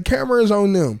people? The camera is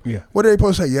on them. Yeah. What are they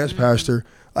supposed to say? Yes, Pastor.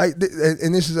 Like,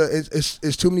 and this is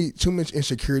it's too much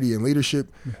insecurity in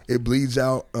leadership. It bleeds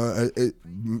out.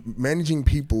 Managing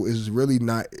people is really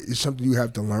not. It's something you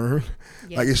have to learn.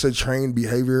 Yeah. Like, it's a trained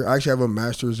behavior. I actually have a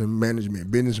master's in management,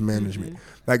 business management.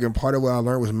 Like, and part of what I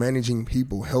learned was managing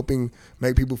people, helping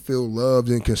make people feel loved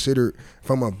and considered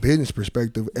from a business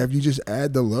perspective. If you just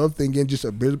add the love thing in, just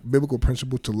a biblical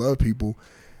principle to love people,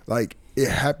 like, it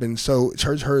happens. So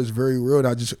church hurt is very real. And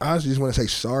I honestly just want to say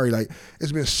sorry. Like,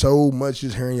 it's been so much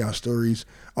just hearing y'all stories,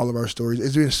 all of our stories.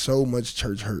 It's been so much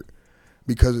church hurt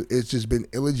because it's just been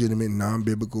illegitimate,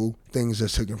 non-biblical things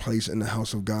that's taking place in the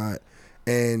house of God.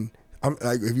 And I'm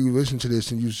like, if you listen to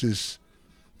this and you just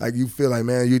like, you feel like,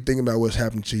 man, you're thinking about what's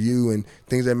happened to you and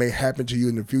things that may happen to you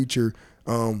in the future.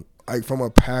 Like, from a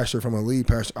pastor, from a lead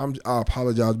pastor, I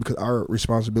apologize, because our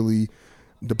responsibility,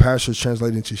 the pastor is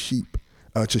translated into sheep.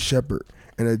 To shepherd,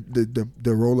 and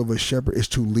the role of a shepherd is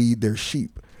to lead their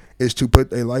sheep, is to put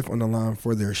their life on the line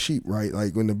for their sheep, right?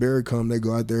 Like, when the bear come, they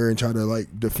go out there and try to like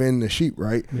defend the sheep,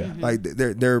 right? Yeah. Like,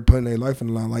 they're putting their life on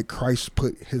the line, like Christ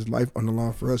put his life on the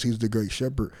line for us. He's the great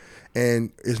shepherd,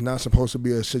 and it's not supposed to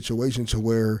be a situation to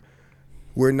where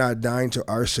we're not dying to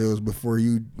ourselves before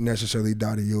you necessarily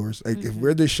die to yours. Like, if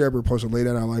we're the shepherd, supposed to lay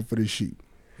down our life for the sheep,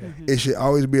 it should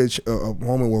always be a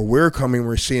moment where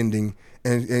we're sending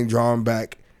and drawing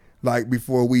back, like,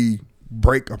 before we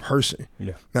break a person.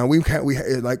 Yeah. Now we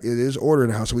like, it is order in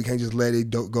the house, so we can't just let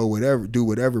it do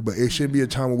whatever. But it should be a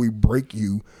time where we break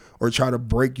you, or try to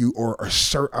break you, or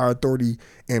assert our authority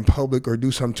in public, or do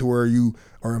something to where you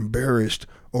are embarrassed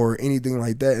or anything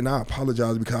like that. And I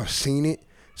apologize, because I've seen it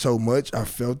so much. I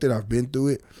felt it. I've been through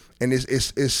it, and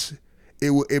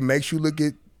it makes you look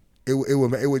at it.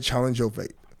 It would challenge your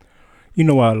faith. You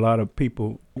know why a lot of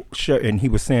people, and he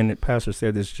was saying that, Pastor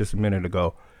said this just a minute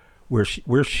ago, we're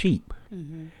sheep.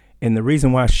 And the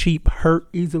reason why sheep hurt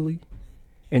easily,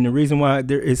 and the reason why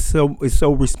there is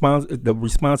the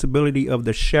responsibility of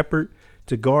the shepherd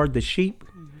to guard the sheep,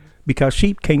 because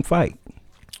sheep can't fight.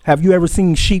 Have you ever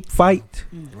seen sheep fight?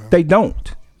 They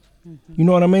don't. You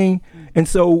know what I mean? And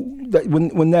so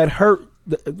when that hurt,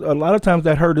 a lot of times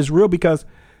that hurt is real, because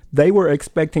they were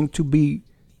expecting to be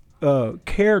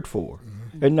cared for.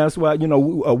 And that's why, you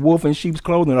know, a wolf in sheep's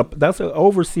clothing, that's an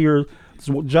overseer's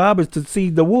job, is to see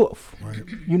the wolf. Right.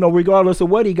 You know, regardless of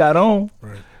what he got on.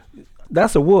 Right.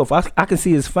 That's a wolf. I can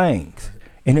see his fangs. Right.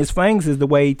 And his fangs is the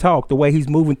way he talks, the way he's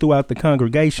moving throughout the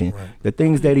congregation, right. The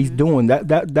things that he's doing.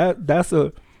 Those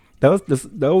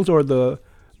are the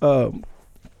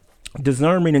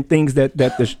discernment and things that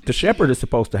the shepherd is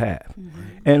supposed to have.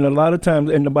 And a lot of times,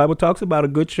 and the Bible talks about a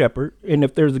good shepherd, and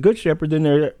if there's a good shepherd, then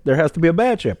there has to be a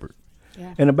bad shepherd.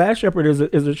 Yeah. And a bad shepherd is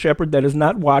a shepherd that is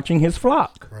not watching his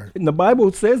flock. Right. And the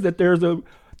Bible says that there's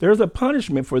a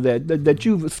punishment for that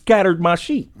you've scattered my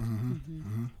sheep.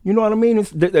 You know what I mean?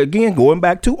 It's again going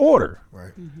back to order.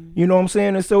 Right. You know what I'm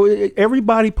saying? And so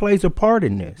everybody plays a part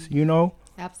in this. You know.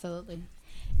 Absolutely,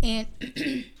 and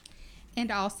and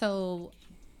also,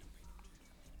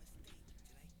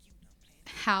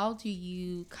 how do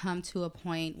you come to a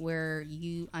point where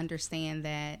you understand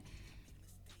that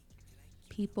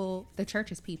the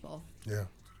church is people? Yeah.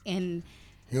 And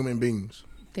human beings.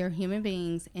 They're human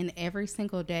beings, and every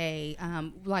single day,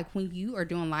 like when you are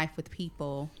doing life with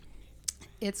people,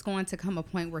 it's going to come a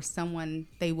point where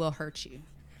they will hurt you.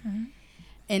 Mm-hmm.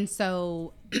 And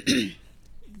so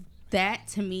that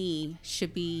to me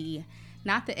should be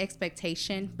not the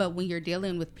expectation, but when you're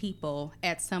dealing with people,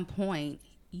 at some point,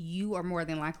 you are more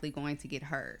than likely going to get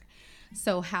hurt.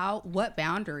 So what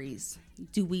boundaries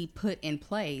do we put in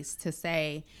place to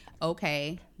say,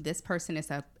 okay, this person is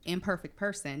an imperfect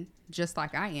person, just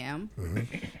like I am.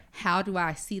 Mm-hmm. How do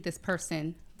I see this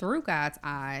person through God's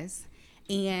eyes?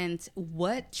 And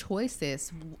what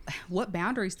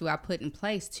boundaries do I put in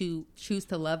place to choose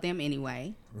to love them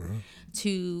anyway, mm-hmm.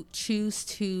 to choose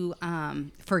to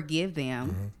forgive them,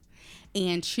 mm-hmm.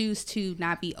 and choose to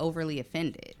not be overly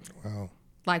offended? Wow.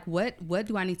 Like what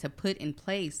do I need to put in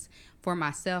place for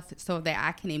myself so that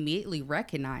I can immediately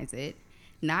recognize it,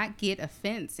 not get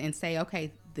offense and say,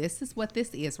 okay, this is what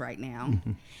this is right now,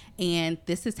 mm-hmm. and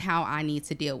this is how I need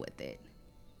to deal with it.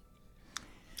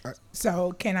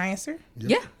 So can I answer?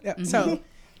 Yep. Yeah. Mm-hmm. So,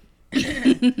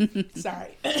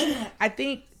 sorry. I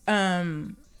think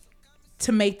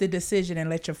to make the decision and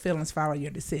let your feelings follow your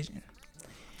decision.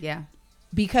 Yeah.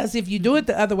 Because if you do it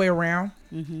the other way around,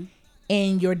 mm-hmm.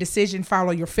 and your decision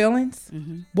follow your feelings,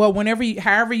 mm-hmm. well,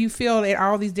 however you feel at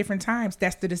all these different times,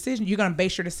 that's the decision. You're going to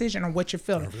base your decision on what you're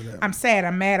feeling. I'm sad.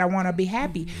 I'm mad. I want to be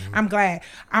happy. Mm-hmm. I'm glad.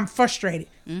 I'm frustrated.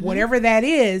 Mm-hmm. Whatever that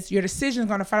is, your decision is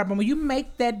going to follow. But when you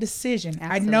make that decision,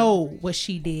 absolutely. I know what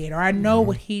she did, or I know mm-hmm.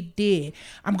 what he did.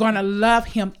 I'm going to love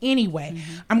him anyway.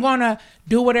 Mm-hmm. I'm going to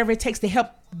do whatever it takes to help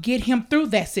get him through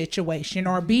that situation,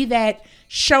 or be that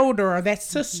shoulder or that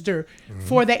sister mm-hmm.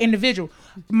 for that individual.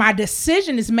 My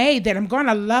decision is made that I'm going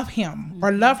to love him mm-hmm.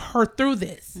 or love her through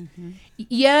this. Mm-hmm.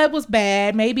 Yeah, it was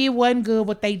bad. Maybe it wasn't good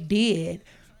what they did,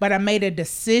 but I made a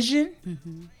decision,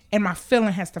 mm-hmm. and my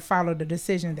feeling has to follow the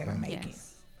decision that I'm making. Yes.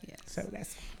 So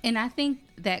and I think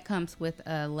that comes with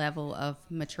a level of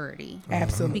maturity.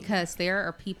 Absolutely. Because there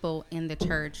are people in the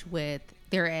church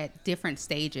they're at different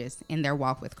stages in their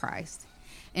walk with Christ.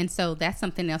 And so that's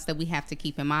something else that we have to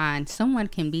keep in mind. Someone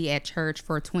can be at church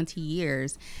for 20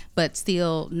 years, but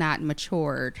still not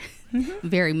matured mm-hmm.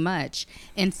 very much.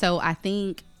 And so I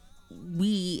think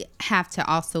we have to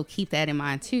also keep that in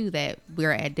mind too, that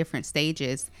we're at different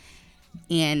stages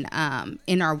in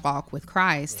our walk with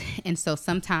Christ. And so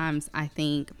sometimes I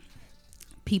think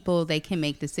people, they can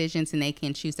make decisions and they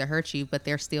can choose to hurt you, but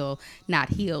they're still not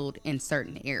healed in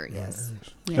certain areas.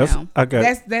 You know?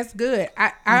 That's good. I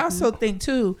mm-hmm. also think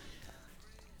too,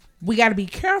 we got to be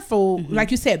careful. Mm-hmm.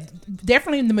 Like you said,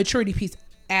 definitely in the maturity piece.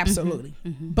 Absolutely.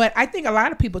 Mm-hmm. But I think a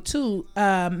lot of people too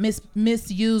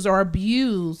misuse or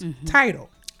abuse mm-hmm. title.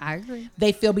 I agree.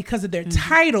 They feel because of their mm-hmm.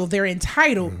 title, they're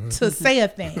entitled mm-hmm. to say a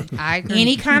thing. I agree.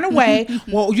 Any kind of way.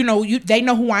 Well, they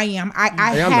know who I am. I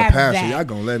I'm have the pastor. that. Y'all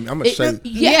gonna let me? I'm gonna say.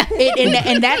 Yeah.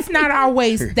 And that's not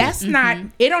always. That's mm-hmm. not.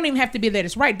 It don't even have to be that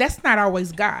it's right. That's not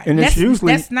always God. And that's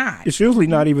usually not. It's usually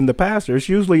not even the pastor. It's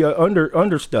usually a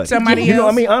understudy. Somebody else. You know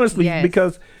what I mean? Honestly, yes.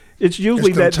 Because. It's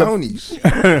usually that Tonys.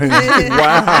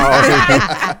 Wow.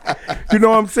 You know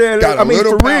what I'm saying? Got a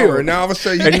little for power, real. And now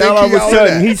all of a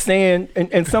sudden, he's saying,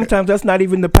 and sometimes that's not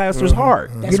even the pastor's heart.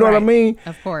 That's you know right. what I mean?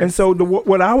 Of course. And so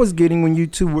what I was getting when you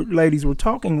two ladies were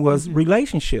talking was mm-hmm.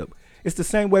 relationship. It's the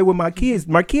same way with my kids.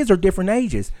 My kids are different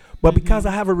ages, but mm-hmm. because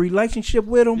I have a relationship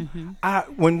with them,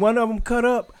 mm-hmm. When one of them cut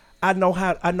up, I know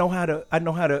how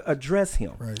to address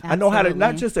him. Right. I know how to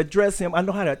not just address him. I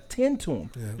know how to attend to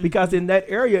him because in that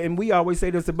area, and we always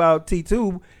say this about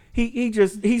T2.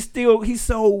 He's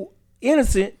so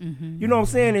innocent. Mm-hmm. You know what I'm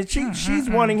saying? And she's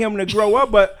wanting him to grow up,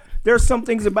 but there's some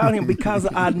things about him because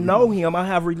I know him. I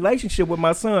have a relationship with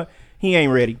my son. He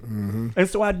ain't ready, mm-hmm. and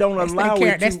so I don't allow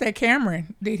it. That's that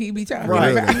Cameron that he be talking right.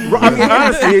 about. I mean,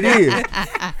 honestly, it is.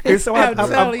 And so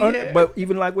but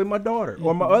even like with my daughter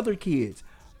or my other kids.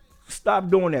 Stop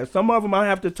doing that. Some of them I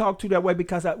have to talk to that way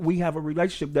because we have a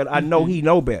relationship that I know he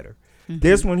know better. Mm-hmm.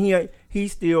 This one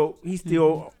he's still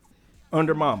mm-hmm.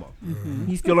 under mama. Mm-hmm.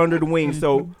 He's still under the wing. Mm-hmm.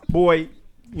 So boy,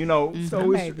 mm-hmm.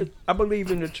 so I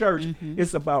believe in the church mm-hmm.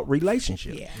 it's about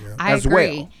relationship. Yeah. I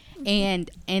agree. Well.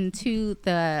 And to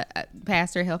the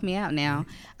pastor, help me out now.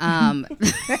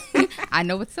 I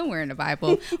know it's somewhere in the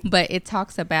Bible, but it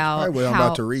talks about I'm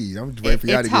about to read. I'm waiting for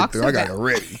y'all to get through. I got it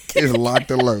ready. It's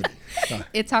locked and loaded.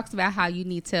 It talks about how you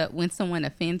need to, when someone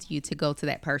offends you, to go to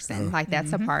that person. Like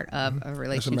that's a part of a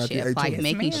relationship. Like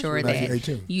making sure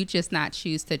that you just not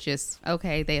choose to just,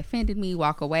 okay, they offended me,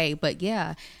 walk away. But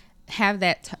yeah, have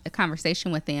that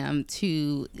conversation with them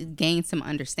to gain some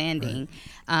understanding.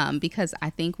 Because I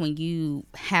think when you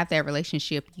have that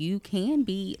relationship, you can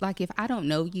be like, if I don't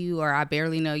know you or I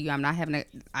barely know you,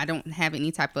 I don't have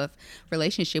any type of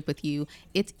relationship with you,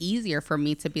 it's easier for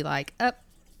me to be like,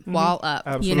 wall up.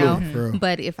 Absolutely. You know.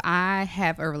 But if I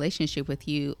have a relationship with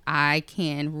you, I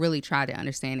can really try to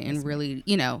understand it and really,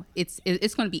 you know, it's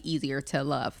going to be easier to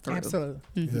love through. Absolutely.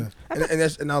 Yeah,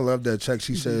 and I love that text.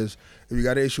 He says, if you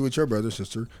got an issue with your brother,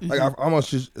 sister, like I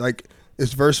almost just like.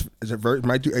 It's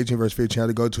Matthew 18, verse 15. I had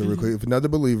to go to it real quick. If another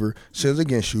believer sins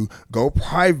against you, go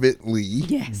privately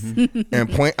and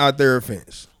point out their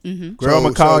offense. Girl, I'm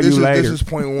gonna call you later. This is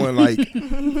point one. Like,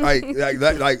 can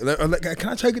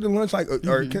I take you to lunch? Like,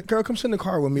 or girl, come sit in the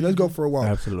car with me. Let's go for a walk.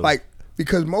 Absolutely. Like,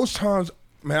 because most times,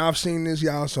 man, I've seen this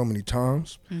y'all so many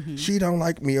times. She don't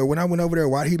like me, or when I went over there,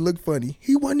 why he looked funny?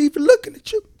 He wasn't even looking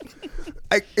at you.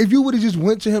 Like, if you would have just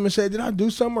went to him and said, "Did I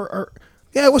do something?" or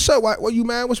yeah, what's up? Why you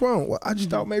mad? What's wrong? Well, I just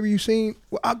thought maybe you seen.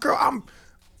 Well, girl,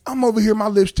 I'm over here. My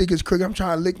lipstick is crooked. I'm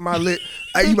trying to lick my lip.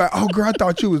 You like, oh, girl, I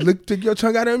thought you was stick your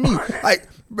tongue out at me. Like,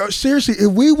 bro, seriously,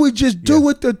 if we would just do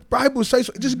what the Bible says,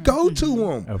 just go to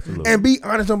him and be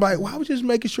honest. I'm like, well, I was just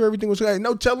making sure everything was okay.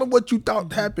 No, tell him what you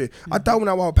thought happened. I thought when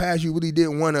I walked past you, really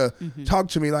didn't want to talk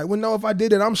to me. Like, well, no, if I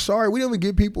did it, I'm sorry. We didn't even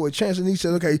give people a chance. And he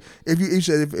said, okay, if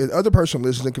the other person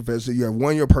listens and confesses that you have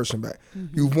won your person back.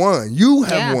 You've won. You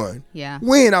have won. Yeah.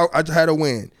 Win. I had a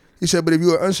win. He said, but if you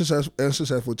are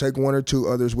unsuccessful, take one or two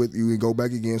others with you and go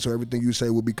back again, so everything you say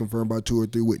will be confirmed by 2 or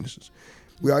 3 witnesses.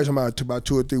 We always talk about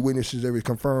 2 or 3 witnesses every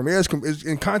confirm. It's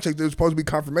in context, there's supposed to be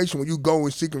confirmation when you go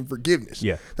and seeking forgiveness.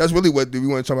 Yeah, that's really what we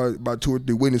want to talk about 2 or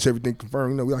 3 witnesses, everything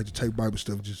confirmed. You know, we like to take Bible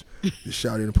stuff, just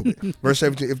shout it and put it. Verse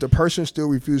 17: if the person still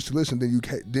refuses to listen,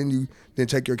 then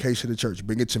take your case to the church.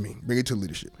 Bring it to me. Bring it to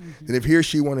leadership. And if he or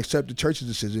she won't accept the church's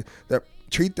decision,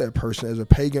 treat that person as a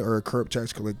pagan or a corrupt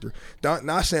tax collector.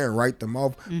 Not saying write them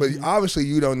off, but obviously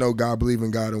you don't know God, believe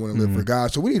in God, and want to live for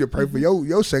God. So we need to pray for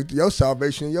your safety, your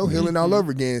salvation, your healing all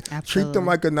over again. Absolutely. Treat them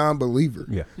like a non-believer.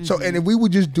 Yeah. So, and if we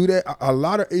would just do that, a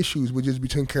lot of issues would just be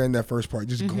taken care of in that first part,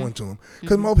 just going to them.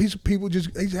 Because most people they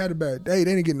just had a bad day.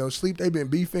 They didn't get no sleep. They've been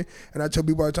beefing. And I tell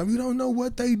people all the time, you don't know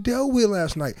what they dealt with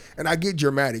last night. And I get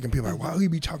dramatic. And people are like, why would he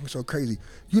be talking so crazy?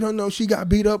 You don't know she got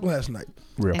beat up last night.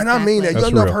 Real. And I mean that. You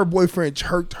don't know if her boyfriend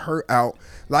choked her out,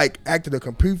 like acted a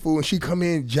complete fool, and she come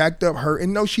in jacked up her,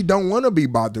 and no, she don't want to be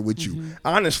bothered with you.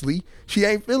 Honestly, she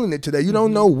ain't feeling it today. You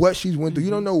don't know what she's went through.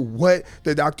 You don't know what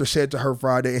the doctor said to her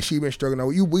Friday, and she been struggling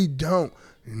with you. We don't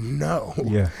know.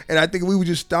 Yeah. And I think if we would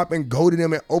just stop and go to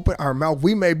them and open our mouth,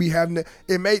 we may be having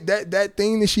that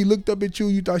thing that she looked up at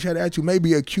you thought she had at you may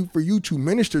be acute for you to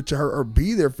minister to her or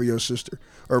be there for your sister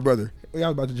or brother. I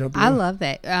was about to jump in. I love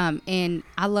that. And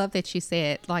I love that you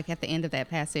said, like at the end of that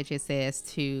passage, it says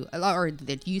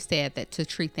that you said that to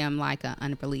treat them like an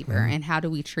unbeliever. And how do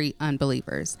we treat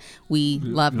unbelievers? We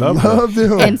love them. Love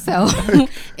them. And so,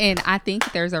 and I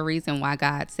think there's a reason why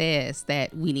God says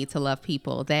that we need to love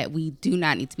people, that we do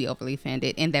not need to be overly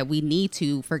offended, and that we need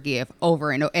to forgive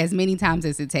over and as many times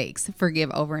as it takes,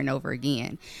 forgive over and over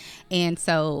again. And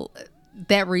so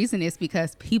that reason is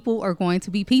because people are going to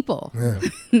be people.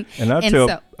 Yeah. And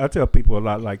I tell people a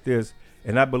lot like this,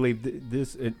 and I believe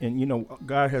this, and you know,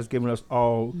 God has given us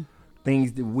all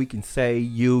things that we can say,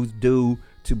 use, do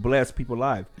to bless people's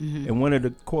lives. And one of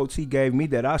the quotes he gave me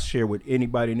that I share with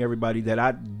anybody and everybody that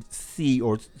I see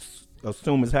or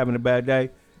assume is having a bad day,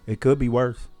 it could be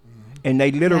worse. And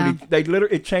they literally,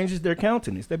 it changes their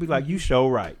countenance. They be like, "You show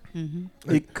right."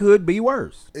 It could be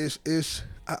worse.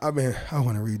 I mean, I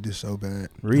want to read this so bad.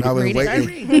 Read I was it.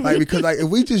 waiting, because if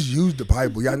we just use the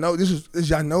Bible, y'all know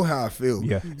y'all know how I feel.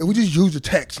 Yeah. If we just use the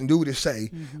text and do what it say,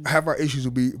 have our issues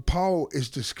will be. Paul is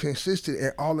just consistent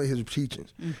in all of his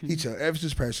teachings. He tell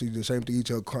Ephesus passage the same thing he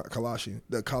tell Colossae.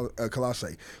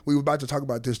 We were about to talk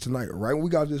about this tonight, right? When we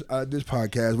got this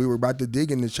podcast, we were about to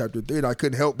dig into chapter 3, and I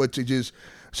couldn't help but to just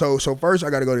so first I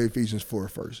got to go to Ephesians 4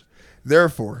 first.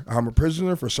 Therefore, I'm a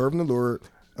prisoner for serving the Lord.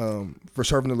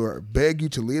 Beg you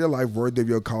to lead a life worthy of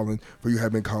your calling, for you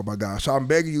have been called by God. So I'm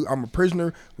begging you, I'm a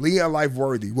prisoner, lead a life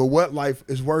worthy. Well, what life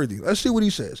is worthy? Let's see what he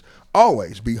says.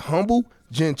 Always be humble,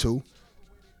 gentle,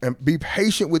 and be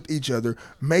patient with each other,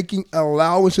 making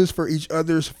allowances for each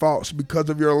other's faults because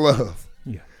of your love.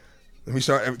 Yeah. Let me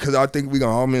start because I think we're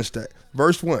going to all miss that.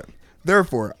 Verse 1.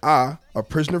 Therefore, I, a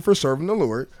prisoner for serving the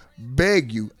Lord,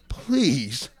 beg you,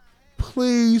 please,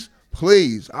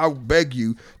 I beg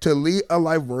you to lead a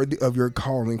life worthy of your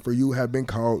calling, for you have been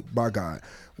called by God.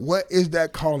 What is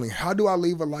that calling? How do I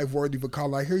live a life worthy of a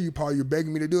calling? I hear you, Paul, you're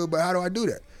begging me to do it, but how do I do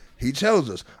that? He tells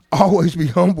us, always be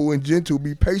humble and gentle,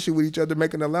 be patient with each other,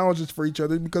 making allowances for each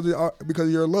other because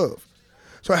of your love.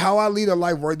 So how I lead a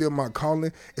life worthy of my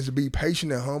calling is to be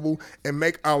patient and humble and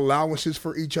make allowances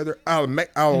for each other. I'll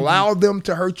allow them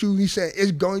to hurt you. He said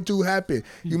it's going to happen.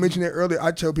 You mentioned it earlier.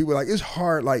 I tell people like it's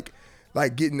hard, like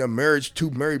getting two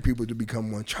married people to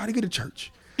become one. Try to get a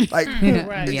church. Like me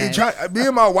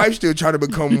and my wife still try to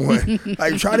become one.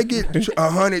 Like try to get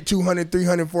 100, 200,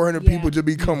 300, 400 people to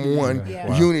become one.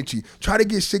 Unity. Try to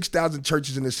get 6,000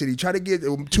 churches in the city. Try to get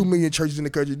 2 million churches in the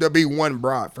country. There'll be one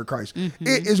bride for Christ.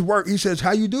 It is work. He says,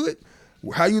 how you do it?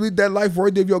 How you lead that life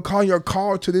worthy of your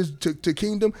call to this to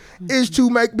kingdom is to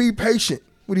be patient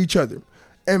with each other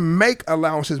and make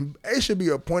allowances. It should be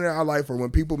a point in our life where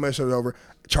when people mess us over,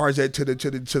 charge that to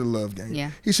the love game.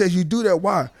 Yeah. He says you do that.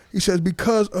 Why? He says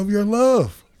because of your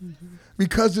love.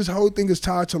 Because this whole thing is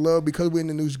tied to love. Because we're in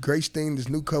the new grace thing, this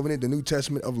new covenant, the New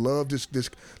Testament of love. This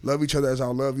love each other as I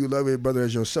love you. Love your brother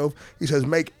as yourself. He says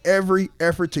make every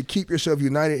effort to keep yourself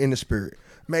united in the Spirit.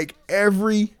 Make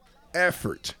every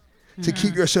effort to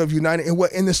keep yourself united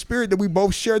in the Spirit that we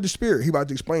both share the Spirit. He about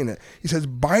to explain that. He says,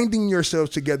 binding yourselves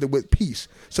together with peace.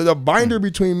 So the binder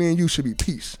between me and you should be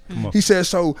peace. He says,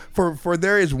 so for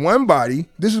there is one body.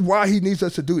 This is why he needs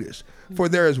us to do this. For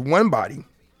there is one body,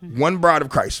 one bride of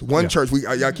Christ, one church.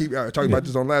 Y'all keep talking about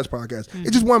this on last podcast.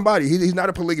 It's just one body. He's not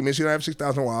a polygamist. He don't have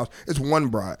 6,000 wives. It's one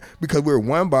bride because we're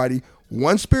one body,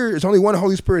 one Spirit. It's only one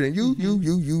Holy Spirit. And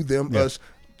you, them, us,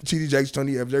 T.D. Jakes,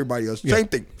 Tony Evans, everybody else. Same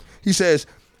thing. He says,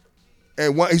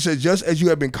 he says, just as you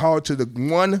have been called to the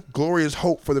one glorious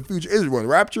hope for the future. It is one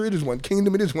rapture. It is one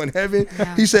kingdom. It is one heaven.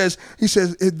 Yeah. He says,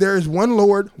 there is one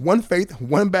Lord, one faith,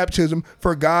 one baptism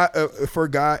for God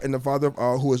and the Father of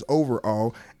all, who is over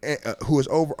all,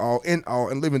 in all,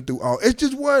 and living through all. It's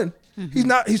just one.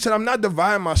 He said, I'm not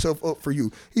dividing myself up for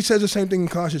you. He says the same thing in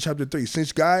Colossians chapter 3.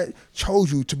 Since God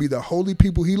chose you to be the holy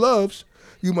people he loves,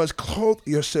 you must clothe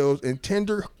yourselves in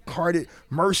tender-hearted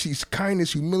mercies,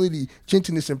 kindness, humility,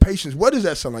 gentleness, and patience. What does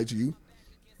that sound like to you?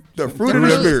 The fruit of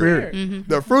the Spirit.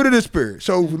 The fruit of the Spirit.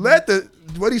 So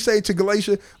what he say to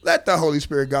Galatia? Let the Holy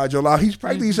Spirit guide your life. He's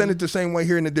practically saying it the same way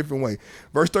here in a different way.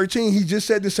 Verse 13, he just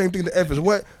said the same thing to Ephesus.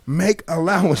 What? Make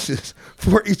allowances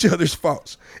for each other's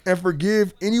faults and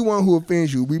forgive anyone who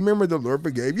offends you. Remember the Lord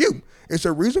forgave you. It's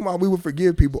a reason why we would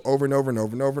forgive people over and over and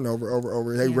over and over and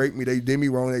over. They raped me. They did me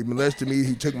wrong. They molested me.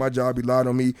 He took my job. He lied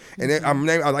on me. And then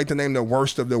I like to name the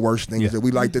worst of the worst things that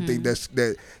we like to think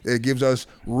that gives us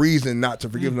reason not to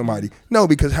forgive somebody. No,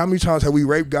 because how many times have we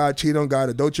raped God, cheated on God,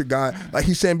 adultered God? Like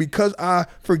he's saying, because I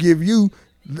forgive you,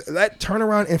 turn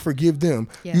around and forgive them.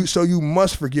 So you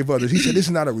must forgive others. He said, this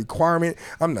is not a requirement.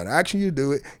 I'm not asking you to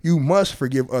do it. You must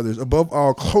forgive others. Above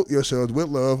all, clothe yourselves with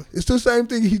love. It's the same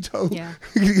thing he told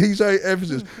he said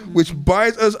Ephesus, which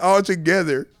binds us all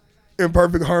together in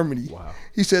perfect harmony. Wow.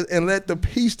 He says, and let the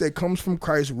peace that comes from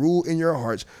Christ rule in your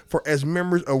hearts. For as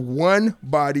members of one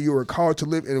body, you are called to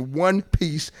live in one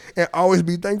peace and always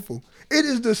be thankful. It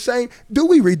is the same. Do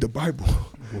we read the Bible?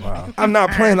 Wow. I'm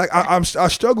not playing. Like I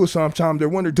struggle sometimes. I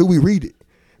wonder, do we read it?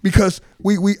 Because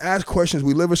we ask questions.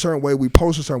 We live a certain way. We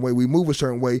post a certain way. We move a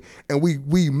certain way, and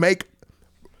we make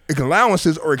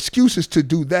allowances or excuses to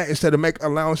do that instead of make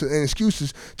allowances and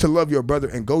excuses to love your brother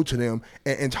and go to them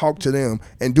and talk to them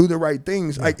and do the right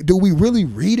things. Like, do we really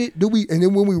read it? Do we? And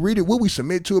then when we read it, will we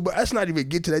submit to it? But let's not even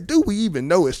get to that. Do we even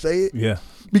know it? Say it. Yeah.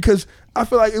 Because I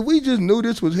feel like if we just knew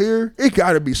this was here, it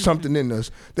got to be something in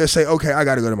us that say, okay, I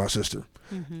got to go to my sister.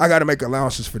 I got to make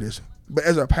allowances for this. But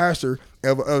as a pastor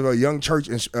of a young church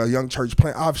and a young church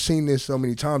plant, I've seen this so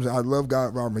many times, and I love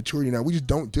God about our maturity now. We just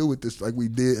don't deal with this like we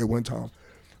did at one time.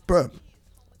 But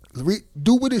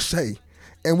do what it say.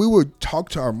 And we would talk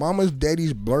to our mamas,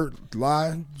 daddies, blurt,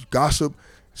 lie, gossip,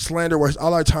 slander words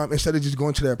all our time instead of just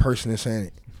going to that person and saying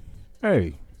it.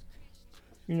 Hey,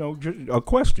 just a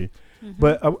question.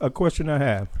 But a question I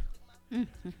have.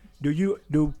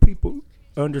 Do people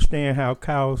understand how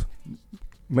cows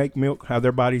make milk, how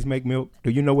their bodies make milk?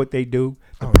 Do you know what they do?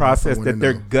 The process that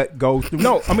their gut goes through?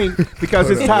 No, I mean, because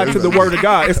it's tied to the word of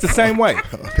God. It's the same way.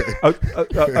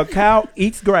 Okay. A cow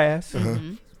eats grass.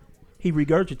 He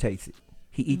regurgitates it.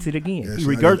 He eats it again. Yes, he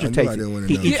regurgitates it.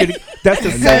 He eats it. That's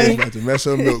the same.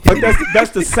 But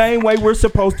that's the same way we're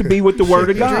supposed to be with the word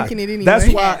of God. Anyway. That's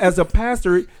why, as a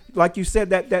pastor, like you said,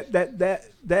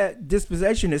 that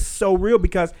disposition is so real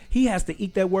because he has to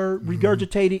eat that word,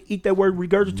 regurgitate it,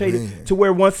 it, to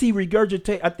where once he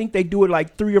regurgitate, I think they do it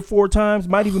like 3 or 4 times,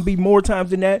 might even be more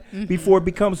times than that before it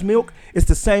becomes milk. It's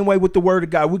the same way with the word of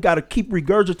God. We got to keep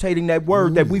regurgitating that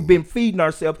word that we've been feeding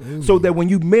ourselves so that when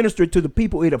you minister to the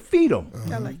people, it'll feed them.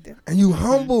 I like that. And you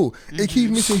humble. It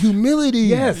keeps missing humility.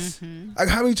 Yes. Like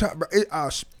how many times,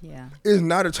 it's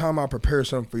not a time I prepare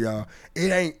something for y'all.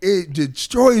 It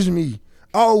destroys me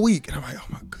all week. And I'm like, oh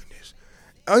my goodness.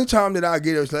 Only time that I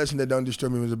get a lesson that don't destroy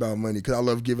me was about money because I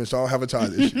love giving, so I don't have a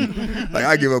tithe issue. Like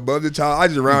I give above the tithe. I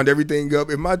just round everything up.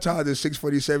 If my tithe is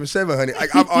 647, 700,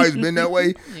 like I've always been that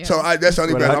way. Yeah. So that's the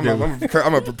only thing I'm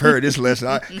gonna prepare this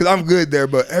lesson because I'm good there.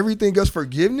 But everything else,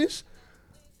 forgiveness,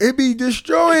 it be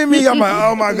destroying me. I'm like,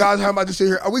 oh my gosh, how am I to sit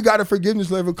here? We got a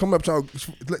forgiveness level coming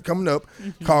up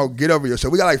called Get Over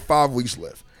Yourself. We got like 5 weeks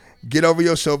left. Get Over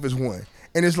Yourself is one.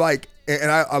 And it's like, and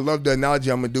I love the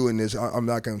analogy I'm going to do in this. I'm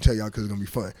not going to tell y'all because it's going to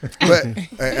be fun. But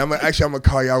I'm going to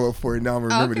call y'all up for it now. I'm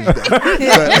going to remember this day. But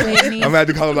I'm going to have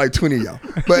to call up like 20 of y'all.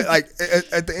 But like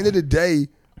at the end of the day,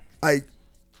 like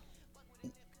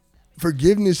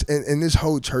forgiveness and this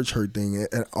whole church hurt thing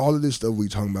and all of this stuff we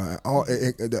talking about,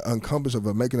 the encompass of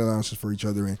making allowances for each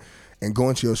other and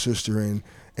going to your sister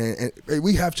and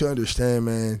we have to understand,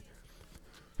 man,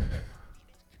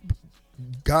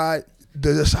 God,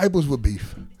 the disciples were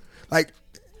beef. Like,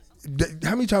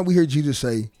 how many times we hear Jesus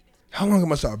say, how long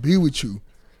must I be with you?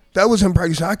 That was him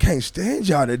practicing, I can't stand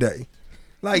y'all today.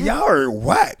 Like, y'all are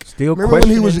whack. Still remember when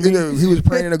he was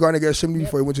praying in the Garden of Gethsemane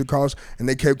before he went to the cross and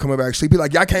they kept coming back sleepy?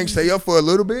 Like, y'all can't stay up for a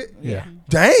little bit? Yeah.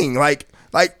 Dang. Like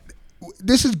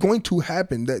this is going to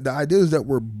happen. The idea is that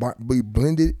we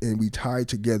blended and we tied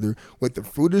together with the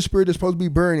fruit of the Spirit that's supposed to be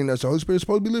burning us. The Holy Spirit is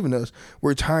supposed to be living in us.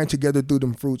 We're tying together through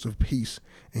them fruits of peace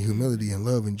and humility and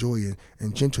love and joy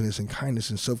and gentleness and kindness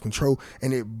and self-control.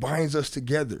 And it binds us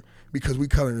together because we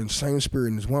color in the same Spirit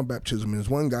and there's one baptism and there's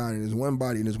one God and there's one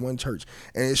body and there's one church.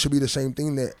 And it should be the same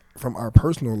thing that from our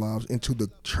personal lives into the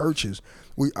churches.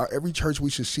 Every church we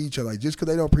should see each other. Like, just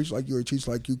because they don't preach like you or teach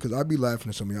like you, because I be laughing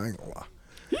at some of y'all, I ain't gonna lie.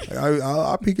 Like,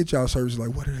 I'll peek at y'all services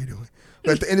like, what are they doing?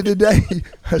 But at the end of the day,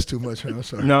 that's too much. I'm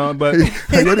sorry. No, but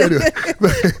what are they doing?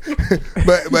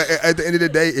 But at the end of the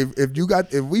day,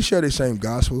 if we share the same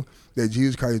gospel that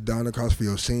Jesus Christ died on the cross for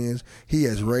your sins, he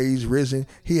has risen,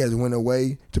 he has went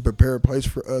away to prepare a place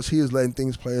for us. He is letting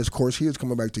things play its course. He is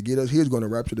coming back to get us. He is going to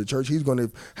rapture the church. He's going to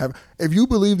have. If you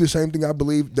believe the same thing I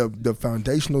believe, the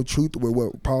foundational truth with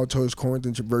what Paul told us,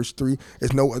 Corinthians verse 3,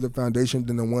 is no other foundation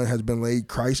than the one has been laid,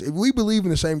 Christ. If we believe in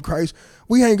the same Christ,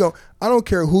 we ain't going. I don't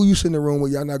care who you sit in the room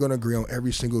with. Y'all not going to agree on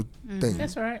every single thing.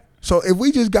 That's right. So if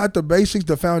we just got the basics,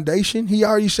 the foundation, he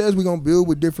already says we're gonna build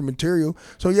with different material.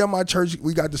 So yeah, my church,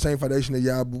 we got the same foundation that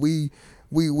y'all, but we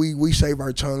save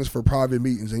our tongues for private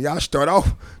meetings, and y'all start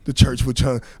off the church with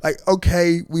tongue. Like,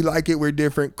 okay, we like it, we're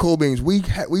different, cool beans. We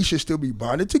should still be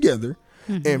bonded together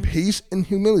in peace and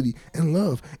humility and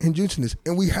love and gentleness.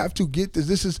 And we have to get this.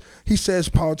 This is, he says,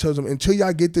 Paul tells them, until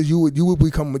y'all get this, you will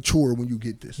become mature when you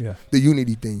get this. Yeah. The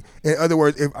unity thing. In other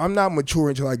words, if I'm not mature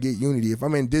until I get unity, if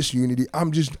I'm in disunity,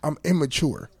 I'm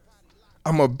immature.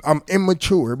 I'm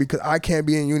immature because I can't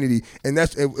be in unity. And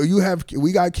that's, if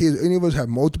we got kids, any of us have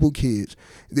multiple kids.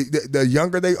 The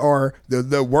younger they are,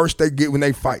 the worse they get when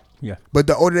they fight. Yeah. But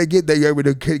the older they get, they're able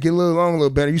to get a little along a little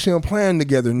better. You see them playing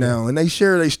together now, and they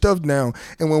share their stuff now.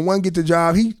 And when one gets the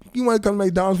job, you want to come to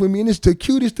McDonald's with me, and it's the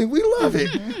cutest thing. We love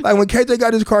it. Like when KJ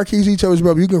got his car keys, he told his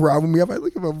brother, "You can ride with me." I'm like,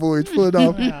 "Look at my boy, it's full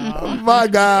off." My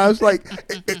gosh, like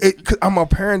cause I'm a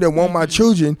parent that want my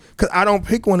children, because I don't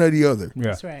pick one or the other. Yeah.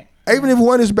 That's right. Even if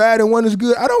one is bad and one is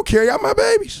good, I don't care. Y'all my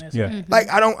babies. Yeah. Mm-hmm. Like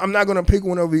I'm not gonna pick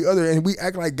one over the other. And we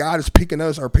act like God is picking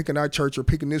us or picking our church or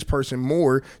picking this person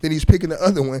more than he's picking the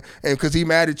other one. And because he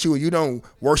mad at you and you don't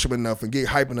worship enough and get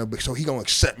hype enough, so he gonna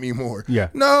accept me more. Yeah.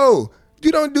 No,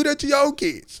 you don't do that to your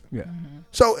kids. Yeah.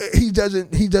 So he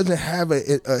doesn't have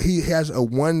he has a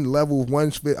one level,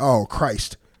 one fit all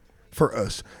Christ for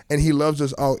us, and he loves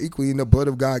us all equally, and the blood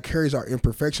of God carries our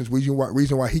imperfections,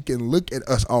 reason why he can look at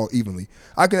us all evenly.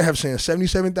 I can have sinned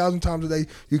 77,000 times a day,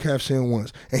 you can have sinned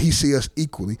once, and he see us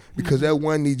equally, because that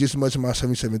one needs just as much as my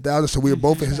 77,000, so we are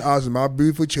both in his eyes as my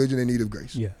beautiful children in need of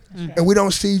grace. Yeah. And we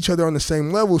don't see each other on the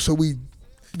same level, so we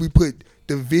put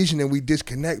division and we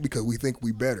disconnect because we think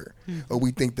we better, or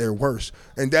we think they're worse,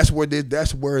 and that's where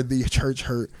the church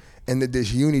hurt and the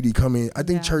disunity come in. I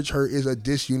think church hurt is a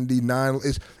disunity. When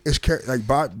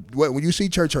you see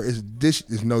church hurt,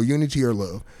 is no unity or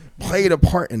love. Played a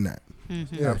part in that.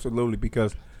 Yeah, absolutely,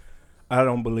 because I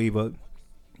don't believe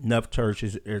enough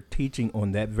churches are teaching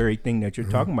on that very thing that you're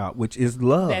talking about, which is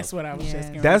love. That's what I was just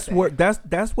going That's to say. what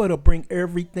that's what'll bring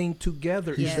everything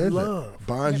together. He Is said love. that.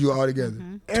 Bonds you all together.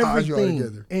 Ties you all Everything.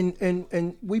 together.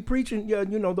 And we preaching,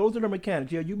 those are the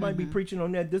mechanics. Yeah, you might be preaching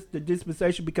on that the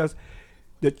dispensation because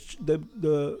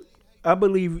the I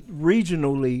believe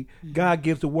regionally God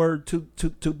gives the word to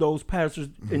those pastors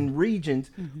in regions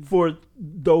for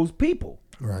those people.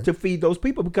 Right. To feed those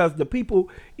people, because the people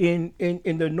in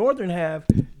the northern half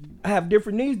have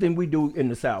different needs than we do in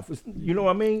the south. You know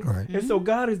what I mean? Right. And so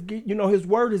God is, His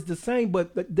word is the same,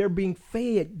 but they're being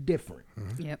fed different.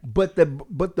 Yep. But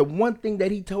the one thing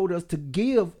that He told us to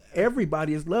give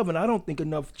everybody is love, and I don't think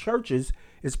enough churches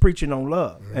is preaching on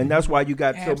love, and that's why you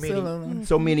got Absolutely.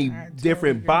 so many I totally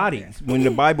different agree with bodies. When the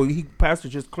Bible, Pastor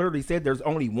just clearly said there's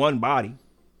only one body.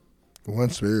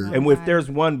 One spirit. And if there's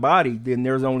one body, then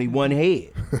there's only one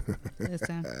head.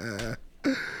 Listen.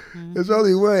 There's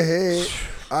only one head.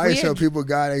 I We tell had- people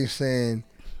God ain't saying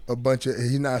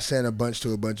he's not saying a bunch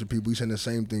to a bunch of people. He's saying the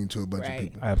same thing to a bunch of Right.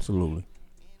 people. Absolutely.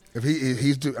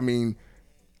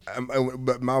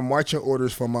 But my marching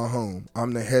orders for my home,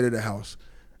 I'm the head of the house.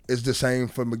 It's the same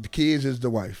for the kids as the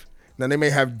wife. Now they may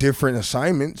have different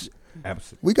assignments.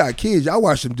 Absolutely. We got kids. Y'all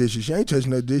wash some dishes. She ain't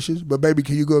touching no dishes. But baby,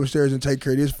 can you go upstairs and take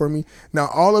care of this for me? Now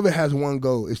all of it has one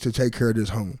goal, is to take care of this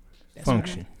home.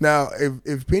 Function. Now,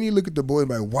 if Penny look at the boy and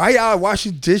be like, why y'all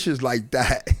washing dishes like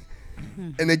that?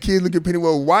 And the kids look at Penny,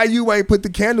 well, why you ain't put the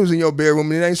candles in your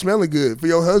bedroom and it ain't smelling good for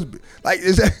your husband? Like,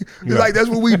 like that's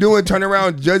what we doing, turn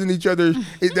around, judging each other.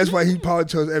 That's why Paul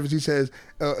tells Evans, he says,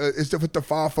 it's with the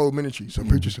fivefold ministry. Some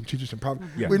preachers, some teachers, some prophets.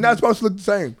 Yeah. We're not supposed to look the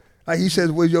same. Like he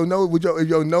says,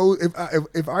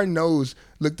 if our nose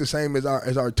look the same as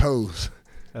our toes.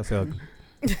 That's ugly.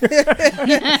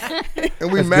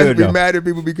 And we That's mad, good, we though. mad at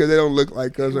people because they don't look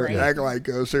like us or Right. act like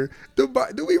us or do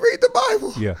we read the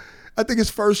Bible? Yeah. I think it's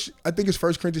First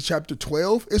Corinthians chapter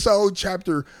 12. It's an old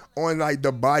chapter on like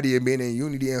the body and being in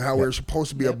unity and how we're supposed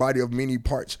to be a body of many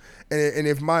parts. And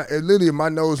if my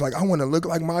nose, like I want to look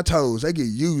like my toes, they get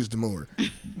used more.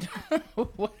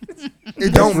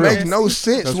 It don't real. make no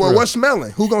sense. That's Well, real. what's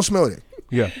smelling? Who gonna smell it?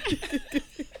 Yeah.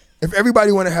 If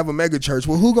everybody want to have a mega church,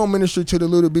 well, who gonna minister to the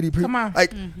little bitty people? Come on.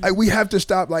 Like we have to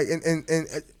stop. Like and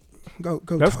go. Tasha.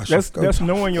 Go, That's Tasha.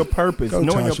 knowing your purpose. Go,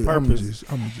 Knowing Tasha. your purpose.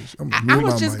 I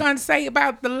was just going to say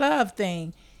about the love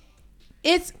thing.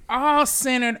 It's all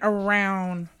centered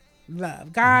around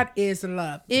love. God is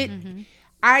love.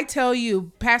 I tell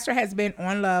you, Pastor has been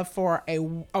on love for a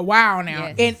while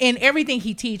now, Yes. and everything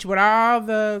he teach with all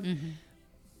the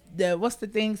what's the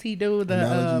things he do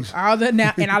Analogies. all the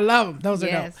now, and I love them. Those are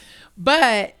Yes. those.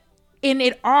 But in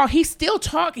it all, he's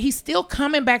still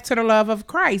coming back to the love of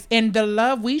Christ and the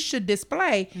love we should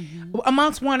display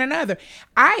amongst one another.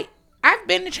 I've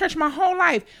been to church my whole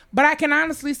life, but I can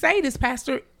honestly say this,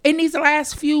 Pastor, in these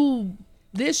last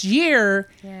this year,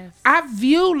 Yes. I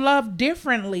view love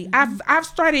differently. I've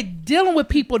started dealing with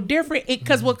people different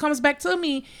because what comes back to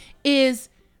me is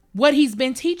what he's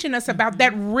been teaching us about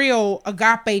that real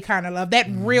agape kind of love, that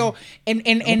real and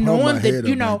knowing that,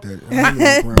 you know,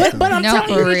 but I'm No, telling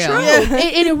for you the real. truth.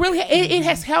 It really it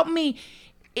has helped me.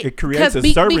 It creates a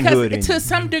because servanthood in to you.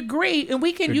 some degree, and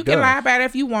you can does. lie about it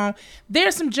if you want.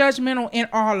 There's some judgmental in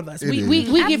all of us. It We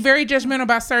is. get very judgmental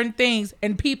about certain things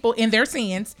and people in their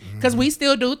sins because we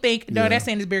still do think, no, that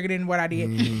sin is bigger than what I did.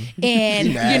 And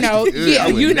You you know, nasty. yeah,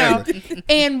 I would you know. never.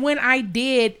 And when I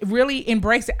did really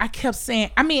embrace it, I kept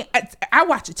saying, I mean, I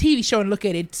watch a TV show and look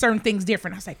at it, certain things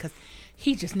different. I was like, because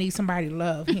he just needs somebody to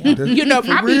love him. You know,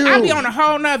 For I be real. on a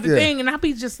whole nother Yeah. thing, and I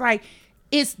be just like,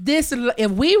 it's this.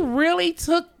 If we really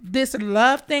took this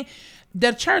love thing,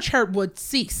 the church hurt would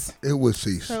cease. It would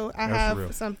cease. So I That's have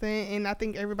real. something, and I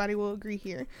think everybody will agree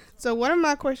here. So one of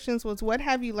my questions was, what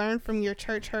have you learned from your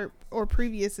church hurt or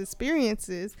previous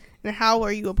experiences, and how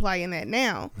are you applying that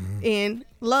now in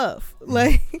love?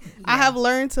 Like, I have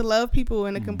learned to love people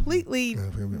in a completely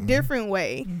different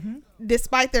way,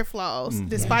 despite their flaws,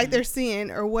 despite their sin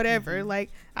or whatever. Like,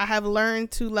 I have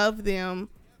learned to love them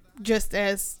just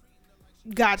as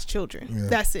God's children. Yeah.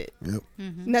 That's it. Yep.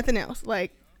 Nothing else.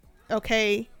 Like,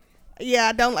 okay, yeah,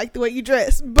 I don't like the way you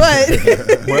dress, but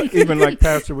But even like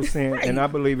Pastor was saying, and I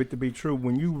believe it to be true,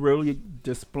 when you really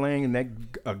displaying that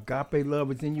agape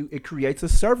love is in you, it creates a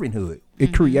servanthood.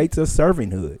 It creates a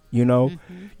servanthood. You know,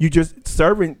 you just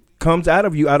servant comes out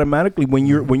of you automatically when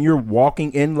you're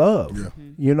walking in love. Yeah.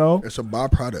 You know, It's a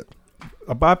byproduct.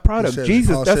 a byproduct. It says-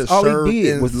 Jesus, Paul that's says, all serve he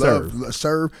did in was love.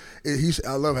 serve. Serve.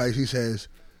 I love how he says,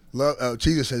 love.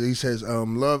 Jesus says,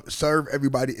 love, serve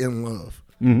everybody in love.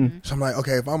 Mm-hmm. So I'm like,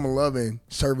 okay, if I'm loving,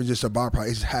 serving just a byproduct,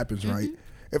 it just happens, right?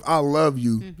 if I love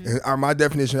you, and my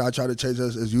definition I try to chase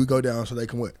us is you go down so they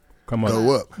can what?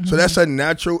 Go up. So that's a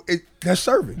natural, that's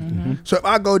serving. So if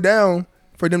I go down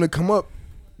for them to come up,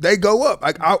 they go up.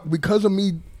 Like because of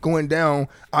me going down,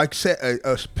 I set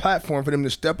a platform for them to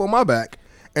step on my back,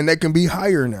 and they can be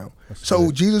higher now. That's so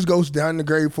good. Jesus goes down in the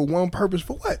grave for one purpose.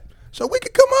 For what? So we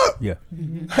can come up. Yeah.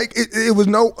 Like it was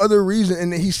no other reason.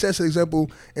 And he sets an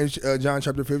example in John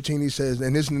chapter 15. He says,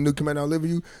 and this is the new commandment I live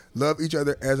with you, love each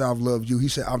other as I've loved you. He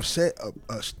said, I'm set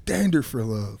a standard for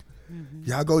love.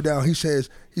 Y'all go down. He says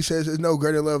there's no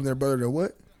greater love than a brother than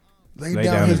what? Lay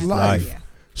down his life. Yeah.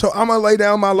 So I'm gonna lay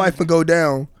down my life and go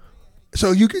down.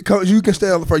 So you can stay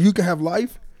up for you can have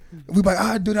life. We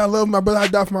like, dude, I love my brother. I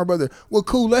die for my brother. Well,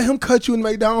 cool. Let him cut you in the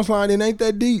McDonald's line. It ain't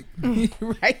that deep,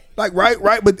 right? Like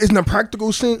right. But in a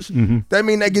practical sense, that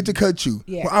mean they get to cut you.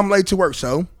 Yeah. Well, I'm late to work,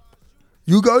 so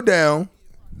you go down,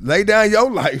 lay down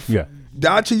your life,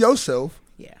 die to yourself,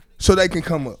 so they can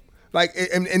come up. Like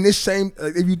and this same,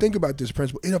 if you think about this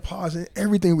principle, it applies in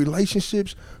everything: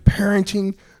 relationships,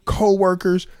 parenting,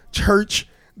 co-workers, church.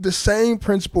 The same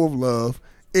principle of love.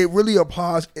 It really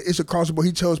applies. It's across the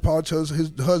board. Paul tells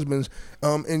his husbands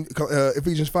in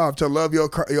Ephesians 5 to love your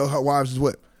wives as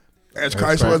what? As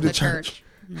Christ loved the church.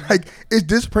 Like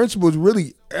this principle is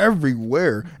really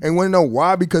everywhere. And want to know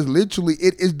why? Because literally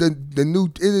it is the new.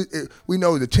 We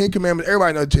know the 10 Commandments.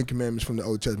 Everybody knows the 10 Commandments from the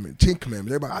Old Testament. 10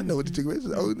 Commandments. Everybody, I know what the 10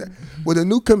 Commandments is. Well, the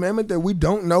new commandment that we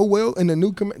don't know well in the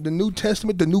New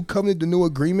Testament, the new covenant, the new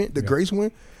agreement, the grace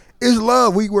one. Is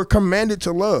love. We were commanded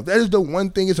to love. That is the one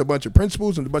thing. It's a bunch of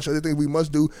principles and a bunch of other things we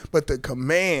must do. But the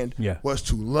command was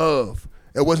to love.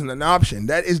 It wasn't an option.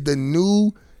 That is the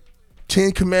new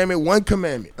 10 commandment, one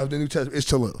commandment of the New Testament is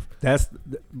to love. That's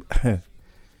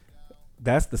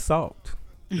the salt.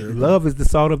 Love is the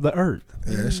salt of the earth.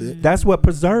 Yeah, that's it. That's what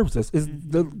preserves us. Is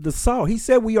the salt. He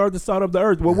said we are the salt of the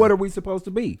earth. Well, what are we supposed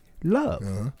to be? Love.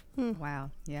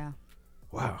 Wow. Yeah.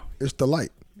 Wow. It's the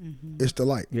light. It's the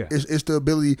light. Yeah. It's the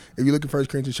ability. If you look at 1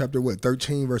 Corinthians chapter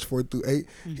 13, verse 4 through 8,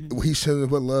 he says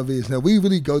what love is. Now we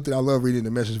really go through. I love reading the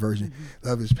Message version.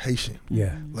 Love is patient.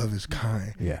 Yeah. Love is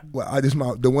kind. Yeah. Well,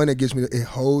 the one that gets me. It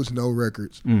holds no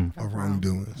records of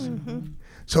wrongdoings.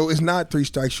 So it's not 3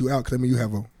 strikes you out because you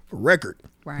have a record.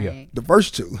 Right. Yeah. The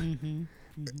first 2.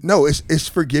 No, it's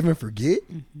forgive and forget.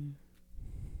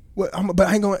 Well, but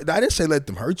I ain't gonna. I didn't say let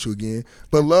them hurt you again.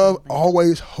 But love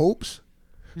always hopes.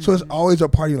 So it's always a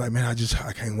party like, man,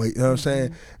 I can't wait. You know what I'm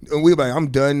saying? And we like,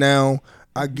 I'm done now.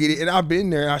 I get it. And I've been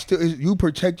there. You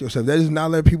protect yourself. That is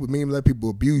not let people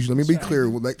abuse you. Let me be clear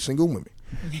with like single women.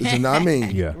 This is not me.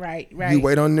 Yeah. Right. You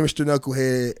wait on Mr.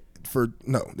 Knucklehead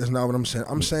no, that's not what I'm saying.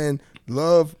 I'm saying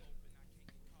love,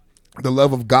 the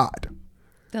love of God.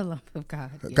 The love of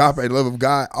God. Yes. The love of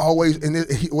God. Always, and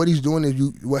what he's doing is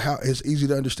how it's easy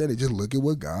to understand it. Just look at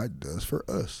what God does for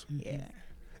us. Yeah.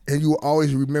 And you will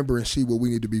always remember and see what we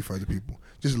need to be for other people.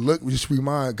 Just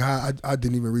remind God, I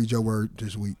didn't even read your word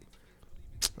this week.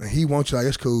 And he wants you like,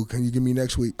 it's cool. Can you give me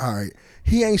next week? All right.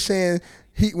 He ain't saying,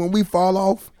 when we fall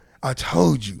off, I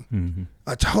told you.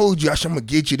 I told you I'm going to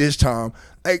get you this time.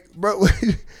 Like, bro,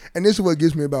 and this is what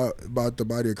gets me about the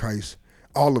body of Christ.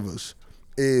 All of us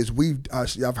is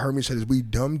I've heard me say this, we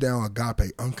dumb down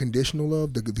agape, unconditional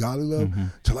love, the godly love,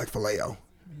 to like phileo.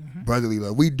 Brotherly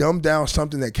love. We dumb down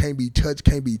something that can't be touched,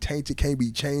 can't be tainted, can't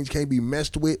be changed, can't be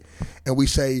messed with, and we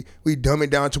say we dumb it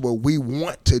down to what we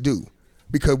want to do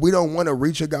because we don't want to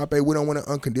reach agape. We don't want to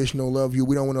unconditional love you.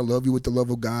 We don't want to love you with the love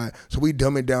of God. So we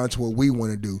dumb it down to what we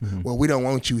want to do. Well, we don't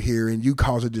want you here, and you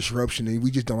cause a disruption, and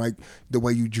we just don't like the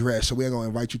way you dress. So we ain't gonna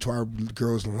invite you to our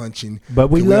girls' luncheon. But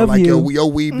we love like, you. Yo,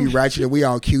 we be ratchet, and we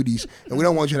all cuties, and we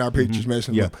don't want you in our pictures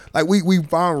messing up. Like we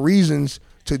find reasons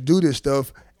to do this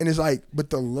stuff, and it's like,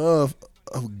 but the love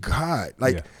of God,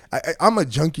 like I'm a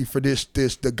junkie for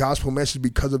the gospel message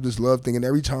because of this love thing. And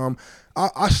every time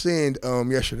I sinned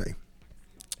yesterday,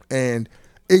 and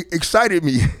it excited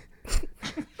me.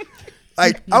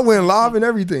 Like I went live and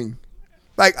everything.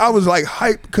 Like I was like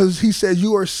hyped because he said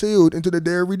you are sealed into the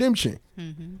day of redemption.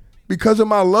 Because of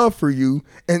my love for you,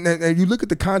 and you look at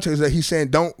the context that he's saying,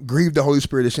 don't grieve the Holy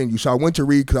Spirit that's in you. So I went to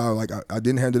read because I was like, I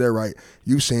didn't handle that right.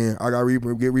 You saying I got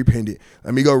to get repented.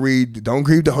 Let me go read. Don't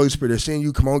grieve the Holy Spirit that's in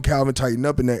you. Come on, Calvin, tighten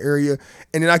up in that area.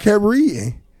 And then I kept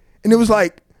reading, and it was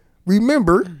like,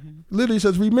 remember, literally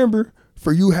says, remember,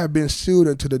 for you have been sealed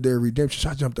unto the day of redemption. So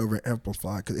I jumped over and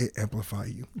amplified because it amplified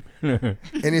you. And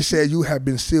it said you have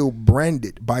been sealed,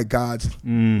 branded by God's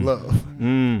love.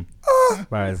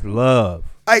 By his love.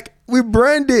 Like we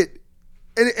branded,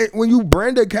 and when you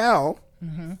brand a cow,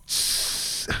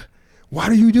 why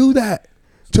do you do that?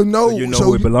 To know, so you know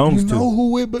who it belongs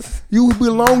to. You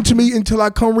belong to me until I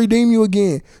come redeem you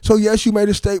again. So yes, you made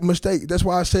a mistake. That's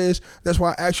why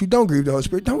I asked you, don't grieve the Holy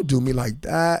Spirit. Don't do me like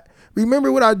that.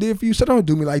 Remember what I did for you, so don't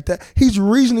do me like that. He's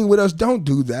reasoning with us, don't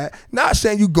do that. Not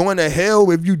saying you going to hell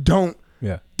if you don't.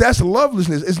 Yeah. That's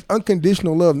lovelessness. It's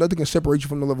unconditional love. Nothing can separate you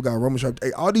from the love of God. Romans chapter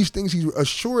 8. All these things he's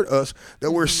assured us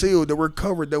that we're sealed, that we're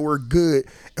covered, that we're good.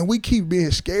 And we keep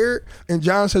being scared. And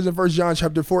John says in 1 John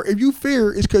chapter 4, if you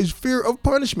fear, it's because fear of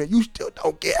punishment. You still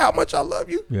don't get how much I love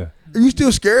you. Yeah. If you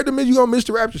still scared of me, you're going to miss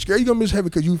the rapture. Scared, you're going to miss heaven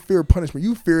because you fear punishment.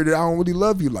 You fear that I don't really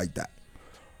love you like that.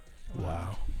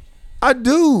 Wow. I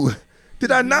do.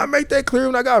 Did I not make that clear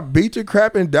when I got beat to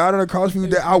crap and died on the cross for you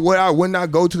that I would not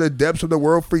go to the depths of the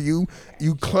world for you?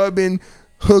 You clubbing,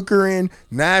 hookering,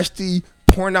 nasty,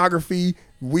 pornography,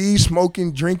 weed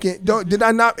smoking, drinking. Did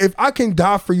I not? If I can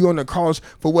die for you on the cross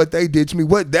for what they did to me,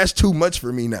 that's too much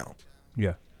for me now.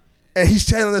 Yeah. And he's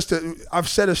telling us I've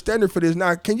set a standard for this.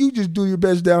 Now, can you just do your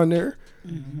best down there?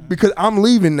 Because I'm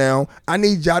leaving now. I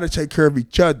need y'all to take care of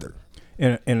each other.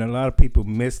 And a lot of people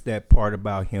miss that part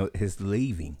about his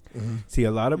leaving. Mm-hmm. See,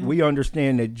 we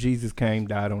understand that Jesus came,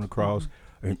 died on the cross,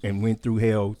 and went through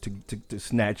hell to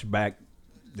snatch back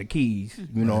the keys.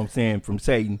 You know what I'm saying, from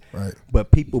Satan. Right.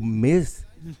 But people miss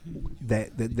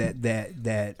that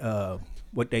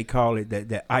what they call it,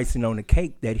 that icing on the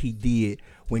cake that he did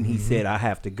when he said, I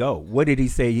have to go. What did he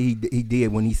say he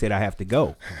did when he said, I have to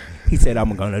go? He said,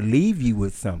 I'm going to leave you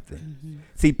with something.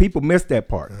 See, people miss that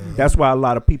part. That's why a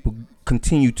lot of people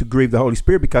continue to grieve the Holy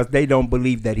Spirit, because they don't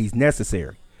believe that he's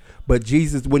necessary. But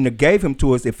Jesus wouldn't have gave him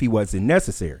to us if he wasn't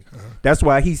necessary. That's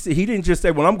why he didn't just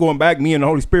say, well, I'm going back, me and the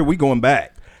Holy Spirit, we going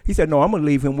back. He said, no, I'm going to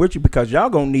leave him with you because y'all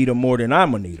going to need him more than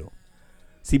I'm going to need him.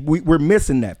 See, we're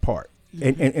missing that part.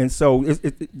 And so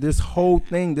this whole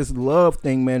thing, this love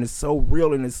thing, man, is so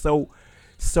real, and it's so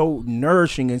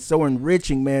nourishing and so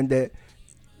enriching, man, that,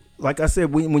 like I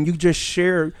said, when you just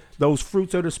share those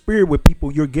fruits of the Spirit with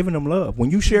people, you're giving them love. When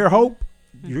you share hope,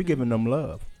 you're giving them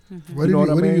love. What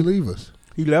did he leave us?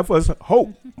 He left us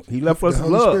hope. He left us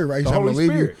love. Spirit, right? The Holy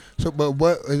Spirit. So, but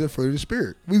what is it for the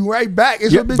Spirit? We right back.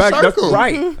 It's a big circle.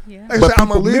 Right. Yeah. Like I said, I'm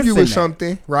going to leave you with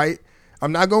something, right?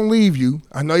 I'm not going to leave you.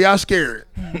 I know y'all scared.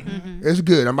 It's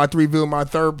good. I'm about to reveal my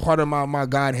third part of my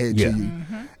Godhead to you.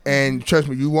 And trust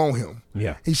me, you want him.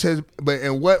 Yeah. He says,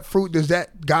 and what fruit does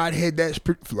that Godhead, that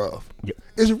Spirit love? Yep.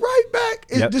 It's right back.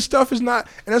 This stuff is not,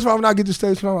 and that's why when I get to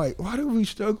stage, I'm like, why do we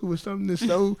struggle with something that's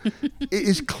so,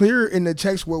 it's clear in the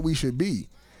text what we should be.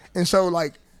 And so,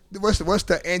 like, what's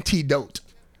the antidote,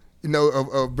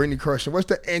 of Brittany Crusher? What's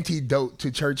the antidote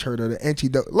to church hurt, or the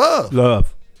antidote?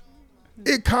 Love.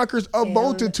 It conquers a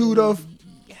multitude of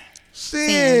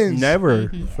sins. Never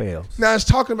fails. Now it's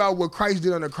talking about what Christ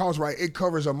did on the cross, right? It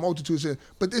covers a multitude of sins.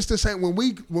 But it's the same when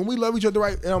we love each other,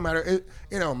 right? It don't matter. It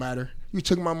don't matter. You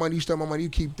took my money, you stole my money, you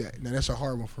keep that. Now that's a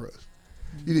hard one for us.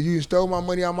 You stole my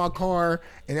money out of my car,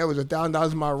 and that was $1,000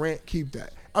 of my rent. Keep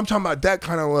that. I'm talking about that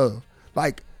kind of love.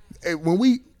 Like when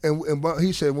we and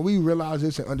he said when we realize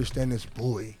this and understand this,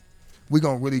 boy, we're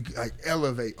going to really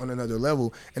elevate on another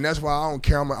level. And that's why I don't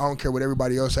care. I don't care what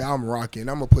everybody else say. I'm rocking.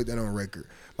 I'm going to put that on record.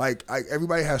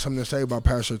 Everybody has something to say about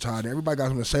Pastor Todd. Everybody got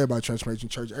something to say about Transformation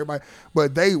Church. Everybody,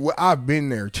 but I've been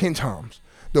there 10 times.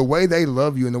 The way they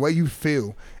love you and the way you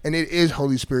feel. And it is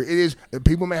Holy Spirit. It is,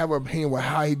 people may have an opinion with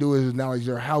how he do his knowledge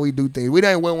or how he do things. We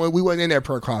wasn't in that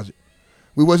prayer closet.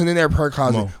 We wasn't in that prayer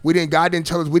closet. God didn't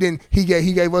tell us. He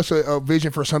gave us a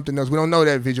vision for something else. We don't know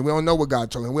that vision. We don't know what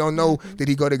God told him. We don't know that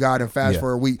he go to God and fast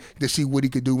for a week to see what he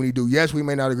could do when he do. Yes, we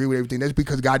may not agree with everything. That's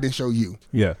because God didn't show you.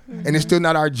 Yeah. And it's still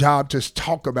not our job to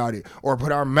talk about it or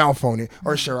put our mouth on it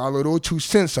or share our little 2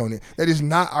 cents on it. That is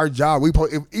not our job.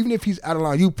 Even if he's out of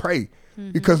line, you pray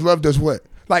because love does what?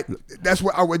 Like, that's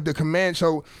what the command.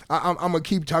 So I'm going to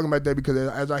keep talking about that because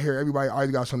as I hear everybody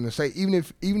always got something to say, even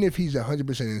if he's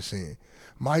 100% in sin,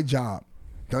 my job,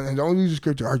 and don't use the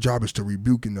scripture, our job is to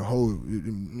rebuke in the whole.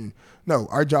 No,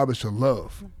 our job is to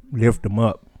love. Lift him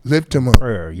up.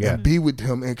 Prayer, and be with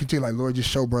him and continue like, Lord,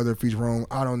 just show brother if he's wrong.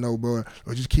 I don't know, bro.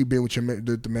 Or just keep being with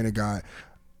the man of God.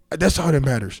 That's all that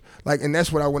matters. Like, and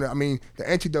that's what I want to. I mean, the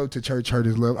antidote to church hurt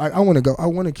is love. I want to go. I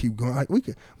want to keep going. Like, we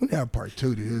have part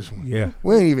 2 to this one. Yeah,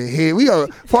 we ain't even here. We go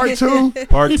part 2.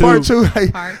 Part 2. Part 2.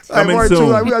 Like, part 2.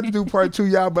 Like, we have to do part 2,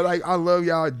 y'all. But like, I love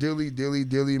y'all, dilly,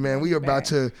 man. We're about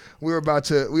to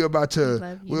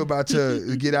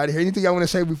get out of here. Anything y'all want to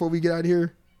say before we get out of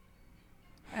here?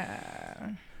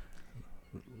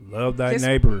 Love thy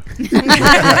neighbor.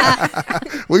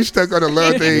 We stuck on the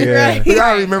love thing. Yeah. We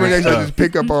gotta remember next time just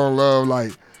pick up on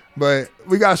love. But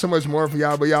we got so much more for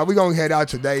y'all. But y'all, we gonna head out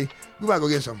today. We about to go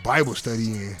get some Bible study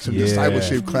in, some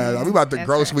discipleship class. We about to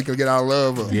grow so we can get our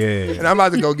love up. Yeah. And I'm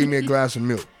about to go get me a glass of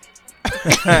milk.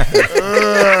 Some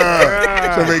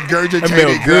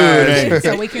regurgitated good,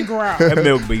 so we can grow. That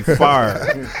milk be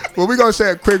fire. Well, we're going to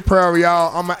say a quick prayer,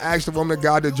 y'all. I'm going to ask the woman of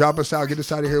God to drop us out, get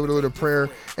us out of here with a little prayer.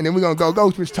 And then we're going to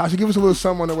go, Miss Tasha, give us a little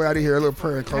something on the way out of here, a little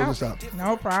prayer and close us out.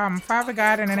 No problem. Father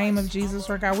God, in the name of Jesus,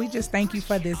 Lord God, we just thank you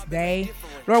for this day.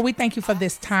 Lord, we thank you for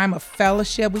this time of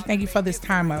fellowship. We thank you for this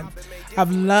time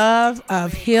of love,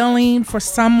 of healing for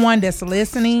someone that's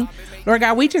listening. Lord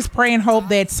God, we just pray and hope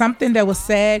that something that was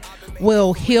said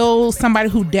will heal somebody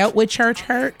who dealt with church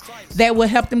hurt, that will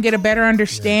help them get a better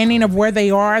understanding of where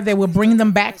they are, that will bring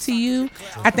them back to you.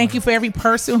 I thank you for every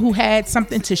person who had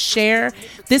something to share.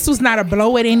 This was not a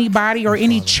blow at anybody or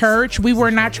any church. We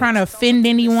were not trying to offend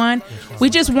anyone.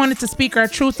 We just wanted to speak our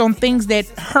truth on things that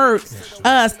hurt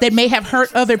us, that may have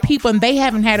hurt other people, and they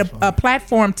haven't had a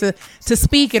platform to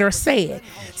speak it or say it.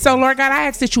 So, Lord God, I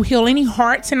ask that you heal any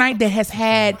heart tonight that has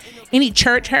had any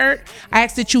church hurt. I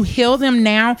ask that you heal them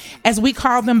now as we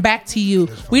call them back to you.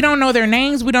 We don't know their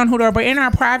names. We don't know who they are, but in our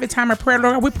private time of prayer,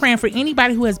 Lord God, we're praying for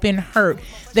anybody who has been hurt,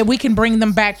 that we can bring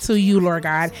them back to you, Lord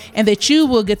God, and that you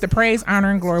will get the praise,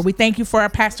 honor, and glory. We thank you for our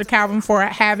Pastor Calvin for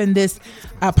having this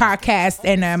podcast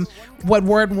and what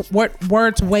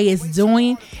Word's Way is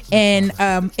doing, and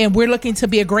we're looking to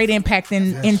be a great impact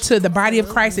into the body of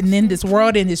Christ and in this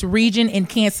world, in this region, in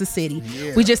Kansas City.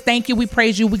 Yeah. We just thank you. We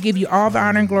praise you. We give you all the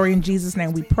honor and glory in Jesus'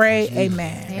 name. We pray.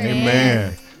 Amen.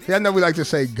 Amen. Yeah, I know we like to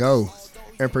say go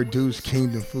and produce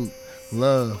kingdom fruit,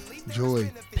 love,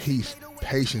 joy, peace,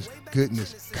 patience,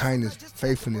 goodness, kindness,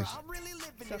 faithfulness,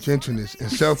 gentleness, and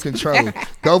self-control.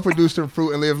 Go produce some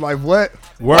fruit and live life what?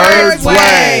 Word's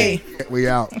Way. We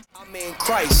out. I'm in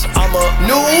Christ. I'm a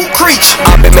new creature.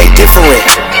 I've been made different.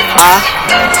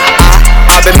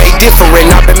 I've been made different.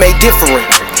 I've been made different.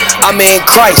 I'm in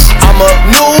Christ. I'm a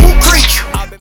new creature.